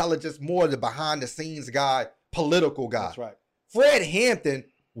the intelligence, more of the behind the scenes guy, political guy. That's right. Fred Hampton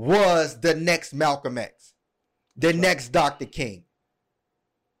was the next Malcolm X, the next Dr. King.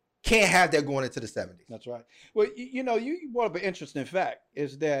 Can't have that going into the 70s. That's right. Well, you brought up an interesting fact,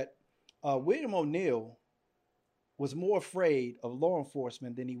 is that William O'Neal was more afraid of law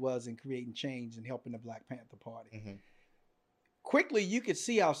enforcement than he was in creating change and helping the Black Panther Party. Quickly, you could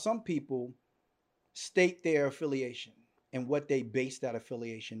see how some people state their affiliation and what they based that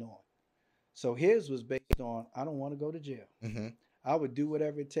affiliation on. So his was based on, I don't want to go to jail. I would do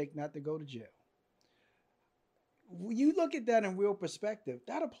whatever it takes not to go to jail. When you look at that in real perspective,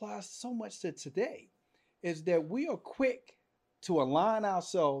 that applies so much to today, is that we are quick to align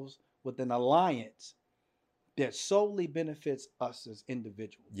ourselves with an alliance that solely benefits us as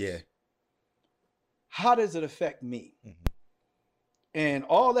individuals. Yeah. How does it affect me? And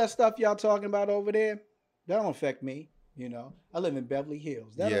all that stuff y'all talking about over there, that don't affect me. I live in Beverly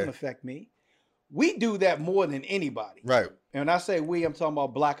Hills. That doesn't affect me. We do that more than anybody. Right. And when I say we, I'm talking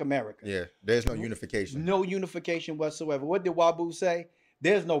about Black America. Yeah. There's no unification. No unification whatsoever. What did Wabu say?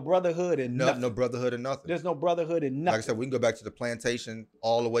 There's no brotherhood in nothing. No brotherhood in nothing. There's no brotherhood in nothing. Like I said, we can go back to the plantation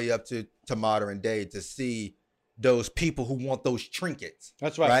all the way up to modern day to see those people who want those trinkets.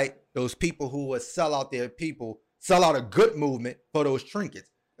 That's right. Right? Those people who would sell out their people, sell out a good movement for those trinkets.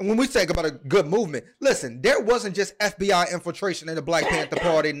 And when we talk about a good movement, listen, there wasn't just FBI infiltration in the Black Panther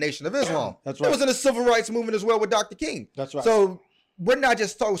Party and Nation of Islam. That's right. There was in the civil rights movement as well with Dr. King. That's right. So we're not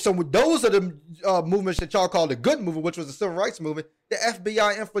just talking. So those are the movements that y'all call the good movement, which was the civil rights movement. The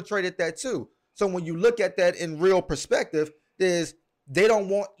FBI infiltrated that too. So when you look at that in real perspective, they don't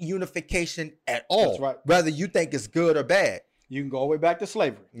want unification at all. That's right. Whether you think it's good or bad. You can go all the way back to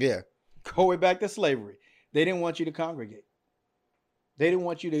slavery. Yeah. Go way back to slavery. They didn't want you to congregate. They didn't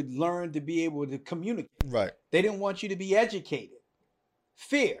want you to learn to be able to communicate. Right. They didn't want you to be educated.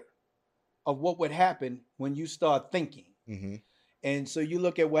 Fear of what would happen when you start thinking. And so you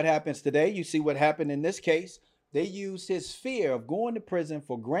look at what happens today. You see what happened in this case. They used his fear of going to prison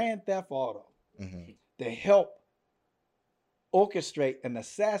for grand theft auto to help orchestrate an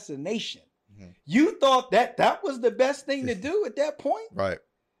assassination. You thought that was the best thing to do at that point? Right.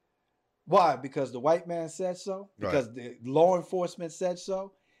 Why? Because the white man said so? Because the law enforcement said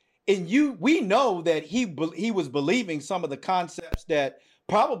so? And we know that he was believing some of the concepts that,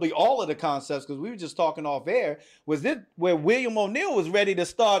 probably all of the concepts, because we were just talking off air, was this where William O'Neal was ready to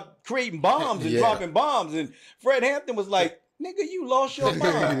start creating bombs and dropping bombs. And Fred Hampton was like, nigga, you lost your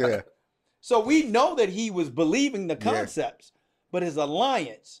mind. So we know that he was believing the concepts, but his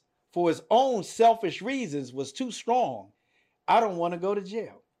alliance for his own selfish reasons was too strong. I don't want to go to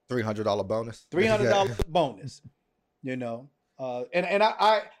jail. $300 bonus. $300 bonus, you know. And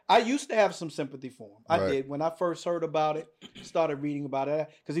I used to have some sympathy for him. I did when I first heard about it, started reading about it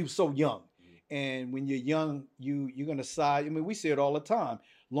because he was so young. And when you're young, you're gonna side. I mean, we see it all the time.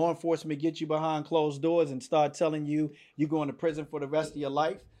 Law enforcement get you behind closed doors and start telling you you're going to prison for the rest of your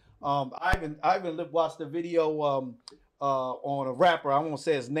life. I even watched a video on a rapper. I won't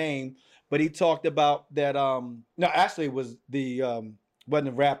say his name, but he talked about that. No, actually, it was wasn't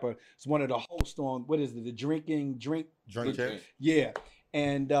a rapper. It's one of the hosts on what is it? The drink champs. Yeah.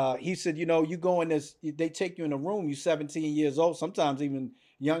 And he said, you know, you go in this, they take you in a room, you're 17 years old, sometimes even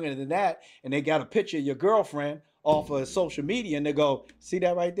younger than that, and they got a picture of your girlfriend off of social media, and they go, see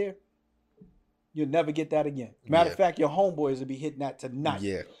that right there? You'll never get that again. Matter of fact, your homeboys will be hitting that tonight.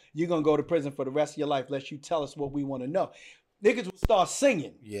 Yeah. You're going to go to prison for the rest of your life unless you tell us what we want to know. Niggas will start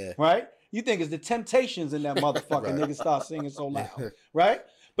singing. Yeah. Right? You think it's the Temptations in that motherfucker. Niggas start singing so loud. Right?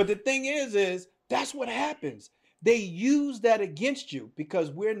 But the thing is that's what happens. They use that against you because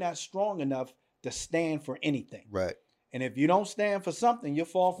we're not strong enough to stand for anything. Right. And if you don't stand for something, you'll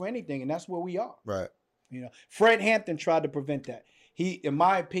fall for anything. And that's where we are. Right. You know, Fred Hampton tried to prevent that. He, in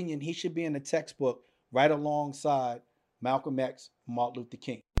my opinion, he should be in the textbook right alongside Malcolm X, Martin Luther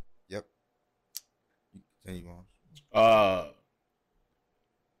King. Yep.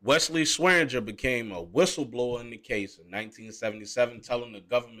 Wesley Swearinger became a whistleblower in the case in 1977, telling the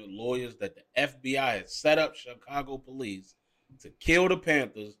government lawyers that the FBI had set up Chicago police to kill the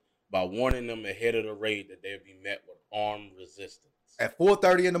Panthers by warning them ahead of the raid that they would be met with armed resistance. At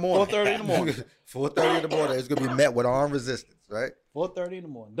 4:30 in the morning. 4:30 in the morning. 4:30 in the morning, it's going to be met with armed resistance, right? 4:30 in the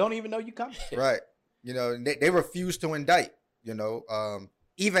morning. Don't even know you coming. Right. You know, they refused to indict, you know,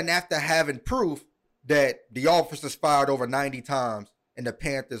 even after having proof that the officers fired over 90 times and the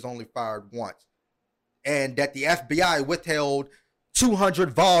Panthers only fired once. And that the FBI withheld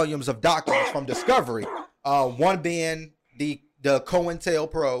 200 volumes of documents from discovery, one being the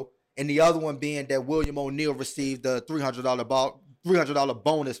COINTELPRO and the other one being that William O'Neal received a $300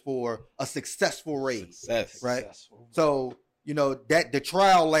 bonus for a successful raid. Right? So, you know, that the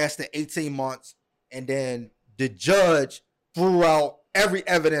trial lasted 18 months, and then the judge threw out every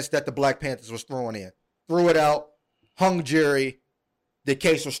evidence that the Black Panthers was throwing in. Threw it out, hung jury, the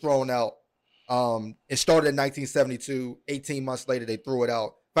case was thrown out. It started in 1972. 18 months later, they threw it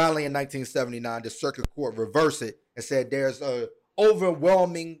out. Finally, in 1979, the circuit court reversed it and said there's a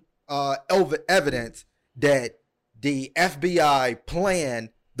overwhelming evidence that the FBI planned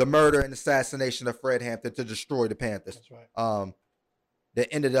the murder and assassination of Fred Hampton to destroy the Panthers. That's right.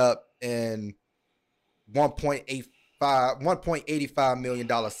 That ended up in $1.85 million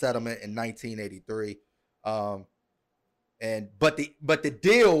settlement in 1983. But the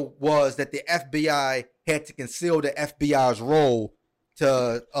deal was that the FBI had to conceal the FBI's role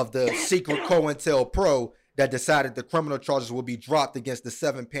of the secret COINTELPRO that decided the criminal charges would be dropped against the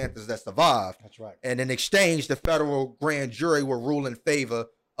 7 Panthers that survived. That's right. And in exchange, the federal grand jury would rule in favor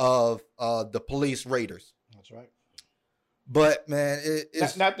of the police raiders. That's right. But man,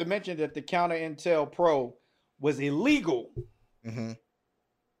 it's not to mention that the COINTELPRO was illegal. Mm-hmm.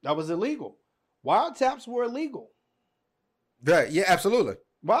 That was illegal. Wiretaps were illegal. Right. Yeah, absolutely.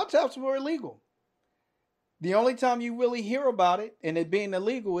 Wiretaps were illegal. The only time you really hear about it and it being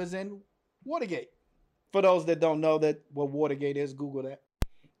illegal is in Watergate. For those that don't know what Watergate is, Google that.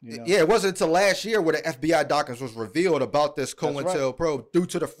 You know? Yeah, it wasn't until last year where the FBI documents was revealed about this COINTELPRO due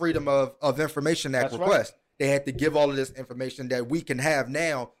to the Freedom of Information Act request. Right. They had to give all of this information that we can have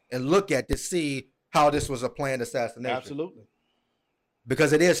now and look at to see how this was a planned assassination. Absolutely.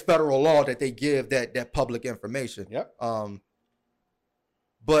 Because it is federal law that they give that public information. Yep.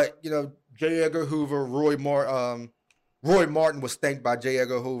 But you know, J. Edgar Hoover, Roy Martin was thanked by J.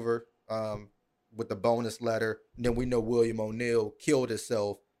 Edgar Hoover with the bonus letter. And then we know William O'Neal killed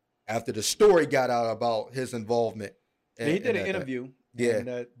himself after the story got out about his involvement. He did an interview. Yeah.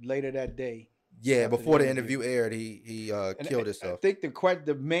 And, later that day. Yeah, before the interview aired, he killed himself. I think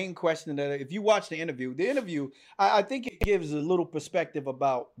the main question that if you watch the interview, I think it gives a little perspective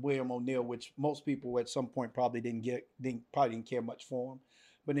about William O'Neal, which most people at some point probably didn't care much for him.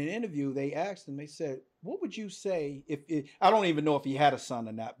 But in the interview, they asked him, they said, what would you say if I don't even know if he had a son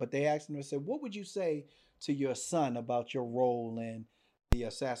or not, but they asked him, they said, what would you say to your son about your role in the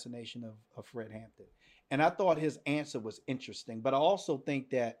assassination of Fred Hampton? And I thought his answer was interesting, but I also think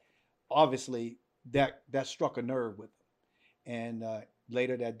that obviously that struck a nerve with him. And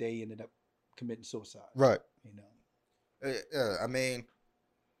later that day he ended up committing suicide. Right. You know. I mean,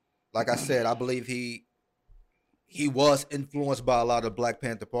 like I said, I believe he he was influenced by a lot of Black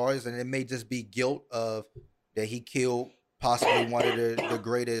Panther parties, and it may just be guilt of that he killed possibly one of the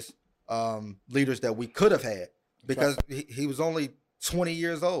greatest leaders that we could have had, because he was only 20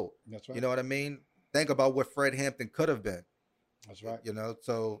 years old. That's right. You know what I mean? Think about what Fred Hampton could have been. That's right. You know,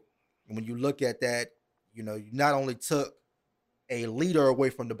 so when you look at that, you know, you not only took a leader away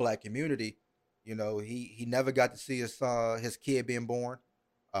from the Black community, you know, he never got to see his kid being born.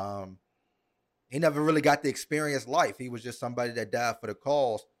 He never really got to experience life. He was just somebody that died for the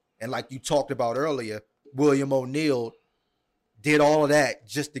cause. And like you talked about earlier, William O'Neill did all of that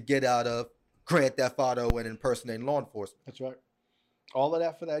just to get out of Grand Theft Auto and impersonating law enforcement. That's right. All of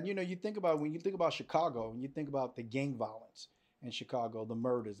that for that. You know, you think about when you think about Chicago, when you think about the gang violence in Chicago, the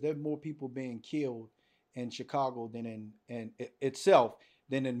murders, there are more people being killed in Chicago than in itself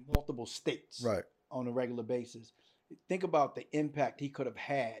than in multiple states, Right. on a regular basis. Think about the impact he could have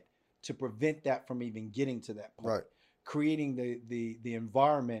had to prevent that from even getting to that point. Right. Creating the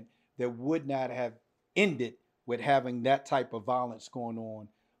environment that would not have ended with having that type of violence going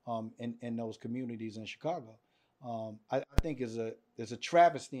on in those communities in Chicago. I think there's a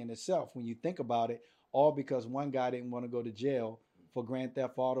travesty in itself when you think about it, all because one guy didn't want to go to jail for Grand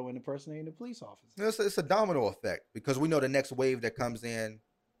Theft Auto and impersonating the police officer. It's a domino effect, because we know the next wave that comes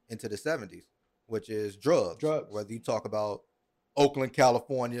into the 70s, which is drugs. Drugs. Whether you talk about Oakland,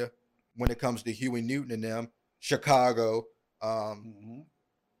 California, when it comes to Huey Newton and them, Chicago,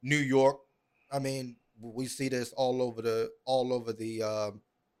 New York. I mean, we see this all over the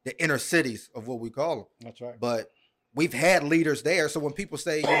inner cities of what we call them. That's right. But we've had leaders there. So when people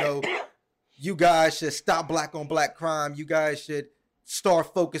say, you know, you guys should stop black on black crime, you guys should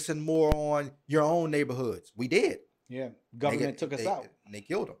start focusing more on your own neighborhoods. We did. Yeah. Government took us out. And they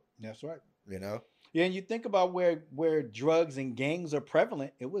killed them. That's right. You know? Yeah, and you think about where drugs and gangs are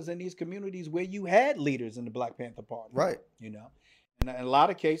prevalent, it was in these communities where you had leaders in the Black Panther Party. Right. You know? And in a lot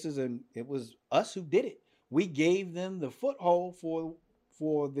of cases, and it was us who did it. We gave them the foothold for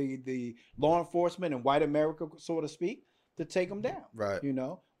the law enforcement and white America, so to speak, to take them down. Right. You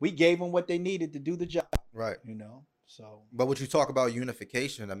know? We gave them what they needed to do the job. Right. You know? So But what you talk about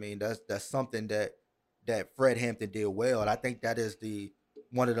unification, I mean, that's something that Fred Hampton did well. And I think that is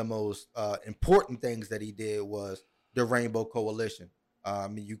one of the most important things that he did was the Rainbow Coalition.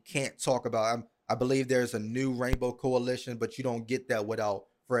 You can't talk about, I believe there's a new Rainbow Coalition, but you don't get that without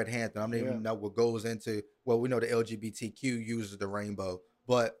Fred Hampton. I don't even know what goes into, well, we know the LGBTQ uses the rainbow,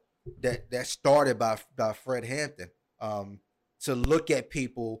 but that started by Fred Hampton, to look at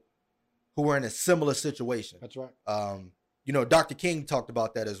people who were in a similar situation. that's right. You know, Dr. King talked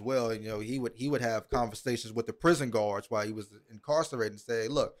about that as well. You know, he would have conversations with the prison guards while he was incarcerated and say,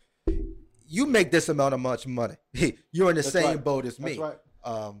 look, you make this amount of much money. You're in the same boat as me. That's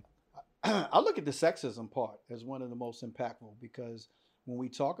right. I look at the sexism part as one of the most impactful, because when we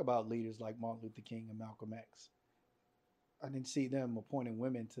talk about leaders like Martin Luther King and Malcolm X, I didn't see them appointing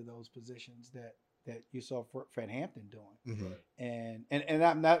women to those positions that you saw Fred Hampton doing. Mm-hmm. And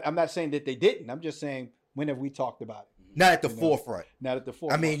I'm not saying that they didn't. I'm just saying, when have we talked about it? Not at the forefront. Not at the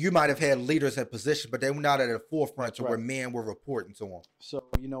forefront. I mean, you might have had leaders in position, but they were not at the forefront to right. where men were reporting to them. So,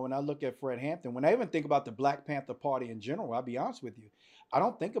 you know, when I look at Fred Hampton, when I even think about the Black Panther Party in general, I'll be honest with you, I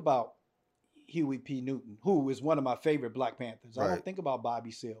don't think about Huey P. Newton, who is one of my favorite Black Panthers. I Right. don't think about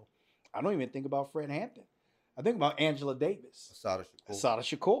Bobby Seale. I don't even think about Fred Hampton. I think about Angela Davis, Assata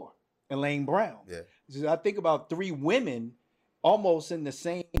Shakur, Elaine Brown. Yeah. So I think about three women almost in the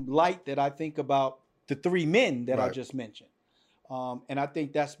same light that I think about the three men that I Right. just mentioned. And I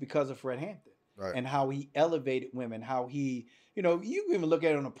think that's because of Fred Hampton. Right. And how he elevated women, how he, you know, you can even look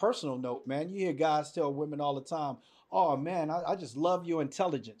at it on a personal note, man. You hear guys tell women all the time, oh man, I just love your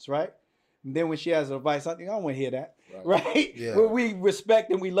intelligence, right? And then when she has advice, I think I don't want to hear that, right? Yeah. Well, we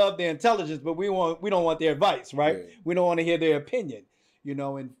respect and we love their intelligence, but we don't want their advice, right? Yeah. We don't want to hear their opinion, you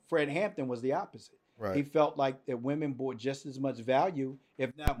know. And Fred Hampton was the opposite. Right. He felt like that women brought just as much value,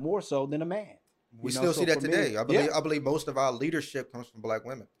 if not more so, than a man. We You know, still so see that for me, today. yeah. I believe most of our leadership comes from Black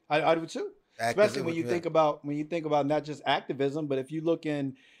women. I do too. Especially Activism, when you yeah. think about not just activism, but if you look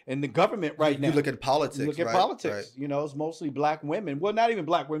in the government right now, You look at politics. you look at right? politics. Right. You know, it's mostly Black women. Well, not even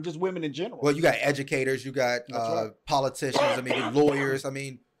Black women, just women in general. Well, you got educators, you got That's right. politicians, I mean, lawyers, I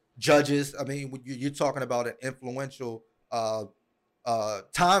mean, judges. I mean, you're talking about an influential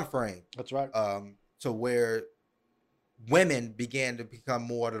time frame That's right. to where women began to become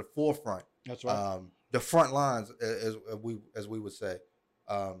more to the forefront. That's right. The front lines, as we would say.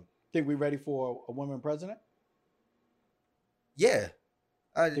 Think we ready for a woman president? Yeah.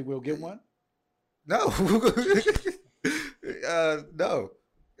 Think we'll get one? No. No.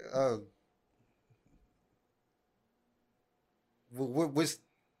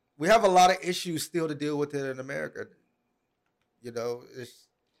 we have a lot of issues still to deal with here in America. You know, it's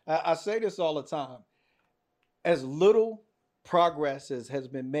I say this all the time. As little progress as has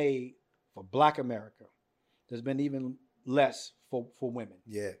been made for Black America, there's been even less for women.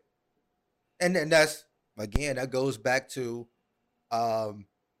 yeah, and then that's again that goes back to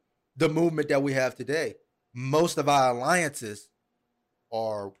the movement that we have today. Most of our alliances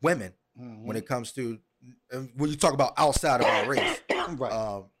are women when it comes to when you talk about outside of our race. Right.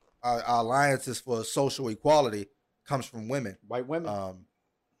 Our alliances for social equality comes from women. White women.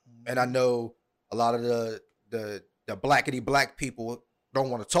 And I know a lot of the blackity black people don't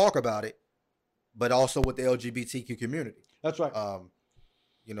want to talk about it, but also with the LGBTQ community. That's right.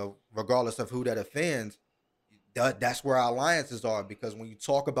 You know, regardless of who that offends, that's where our alliances are, because when you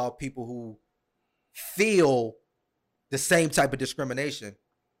talk about people who feel the same type of discrimination,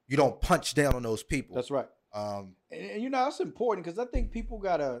 you don't punch down on those people. That's right. And you know, that's important because I think people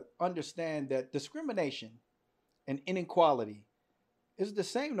got to understand that discrimination and inequality is the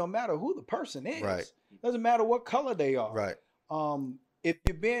same no matter who the person is. Right. Doesn't matter what color they are. Right. If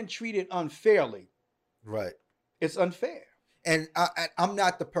you're being treated unfairly, Right. it's unfair. And I'm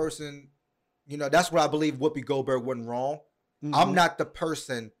not the person, you know, that's where I believe Whoopi Goldberg wasn't wrong. I'm not the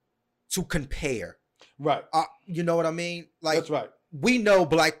person to compare. Right. You know what I mean? Like, That's right. We know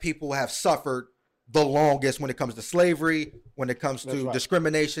black people have suffered the longest when it comes to slavery, when it comes to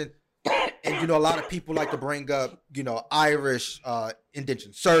discrimination. And, you know, a lot of people like to bring up, you know, Irish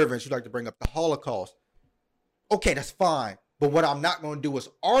indentured servants. You like to bring up the Holocaust. Okay, that's fine. But what I'm not going to do is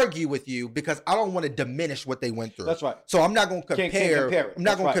argue with you because I don't want to diminish what they went through. That's right. So I'm not going to compare. Can't compare it. I'm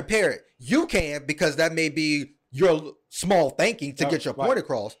not That's going to right. compare it. You can, because that may be your small thinking to get your point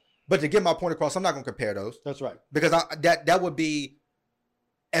across. But to get my point across, I'm not going to compare those. That's right. Because that would be,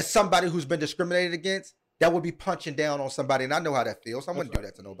 as somebody who's been discriminated against, that would be punching down on somebody, and I know how that feels. So I wouldn't do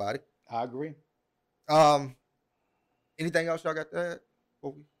that to nobody. I agree. Anything else y'all got to add?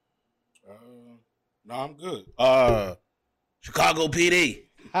 No, I'm good. Chicago PD.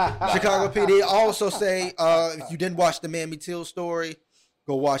 Chicago PD. Also say, if you didn't watch the Mamie Till story,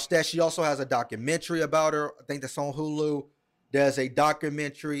 go watch that. She also has a documentary about her. I think that's on Hulu. There's a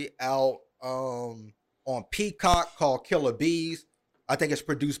documentary out on Peacock called Killer Bees. I think it's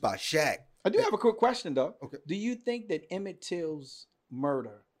produced by Shaq. I do have a quick question, though. Okay. Do you think that Emmett Till's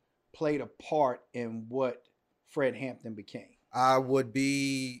murder played a part in what Fred Hampton became? I would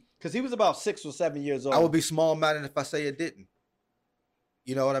be... Because he was about 6 or 7 years old. I would be small-minded if I say it didn't.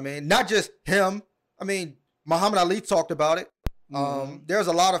 You know what I mean? Not just him. I mean, Muhammad Ali talked about it. There's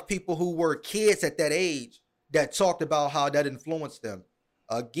a lot of people who were kids at that age that talked about how that influenced them.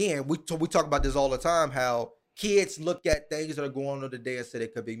 Again, we talk about this all the time, how kids look at things that are going on today and say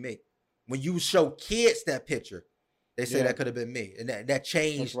it could be me. When you show kids that picture, they say that could have been me. And that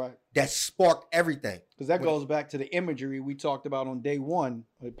changed, that sparked everything. Because that goes back to the imagery we talked about on day one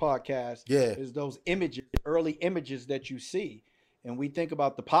of the podcast. Yeah. Is those images, early images that you see. And we think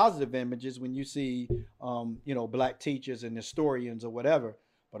about the positive images when you see, you know, black teachers and historians or whatever.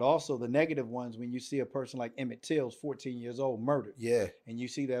 But also the negative ones when you see a person like Emmett Till's 14 years old murdered. Yeah. And you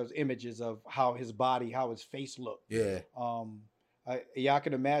see those images of how his body, how his face looked. Yeah. Y'all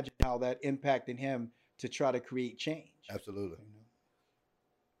can imagine how that impacted him to try to create change. Absolutely.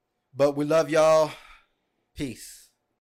 But we love y'all. Peace.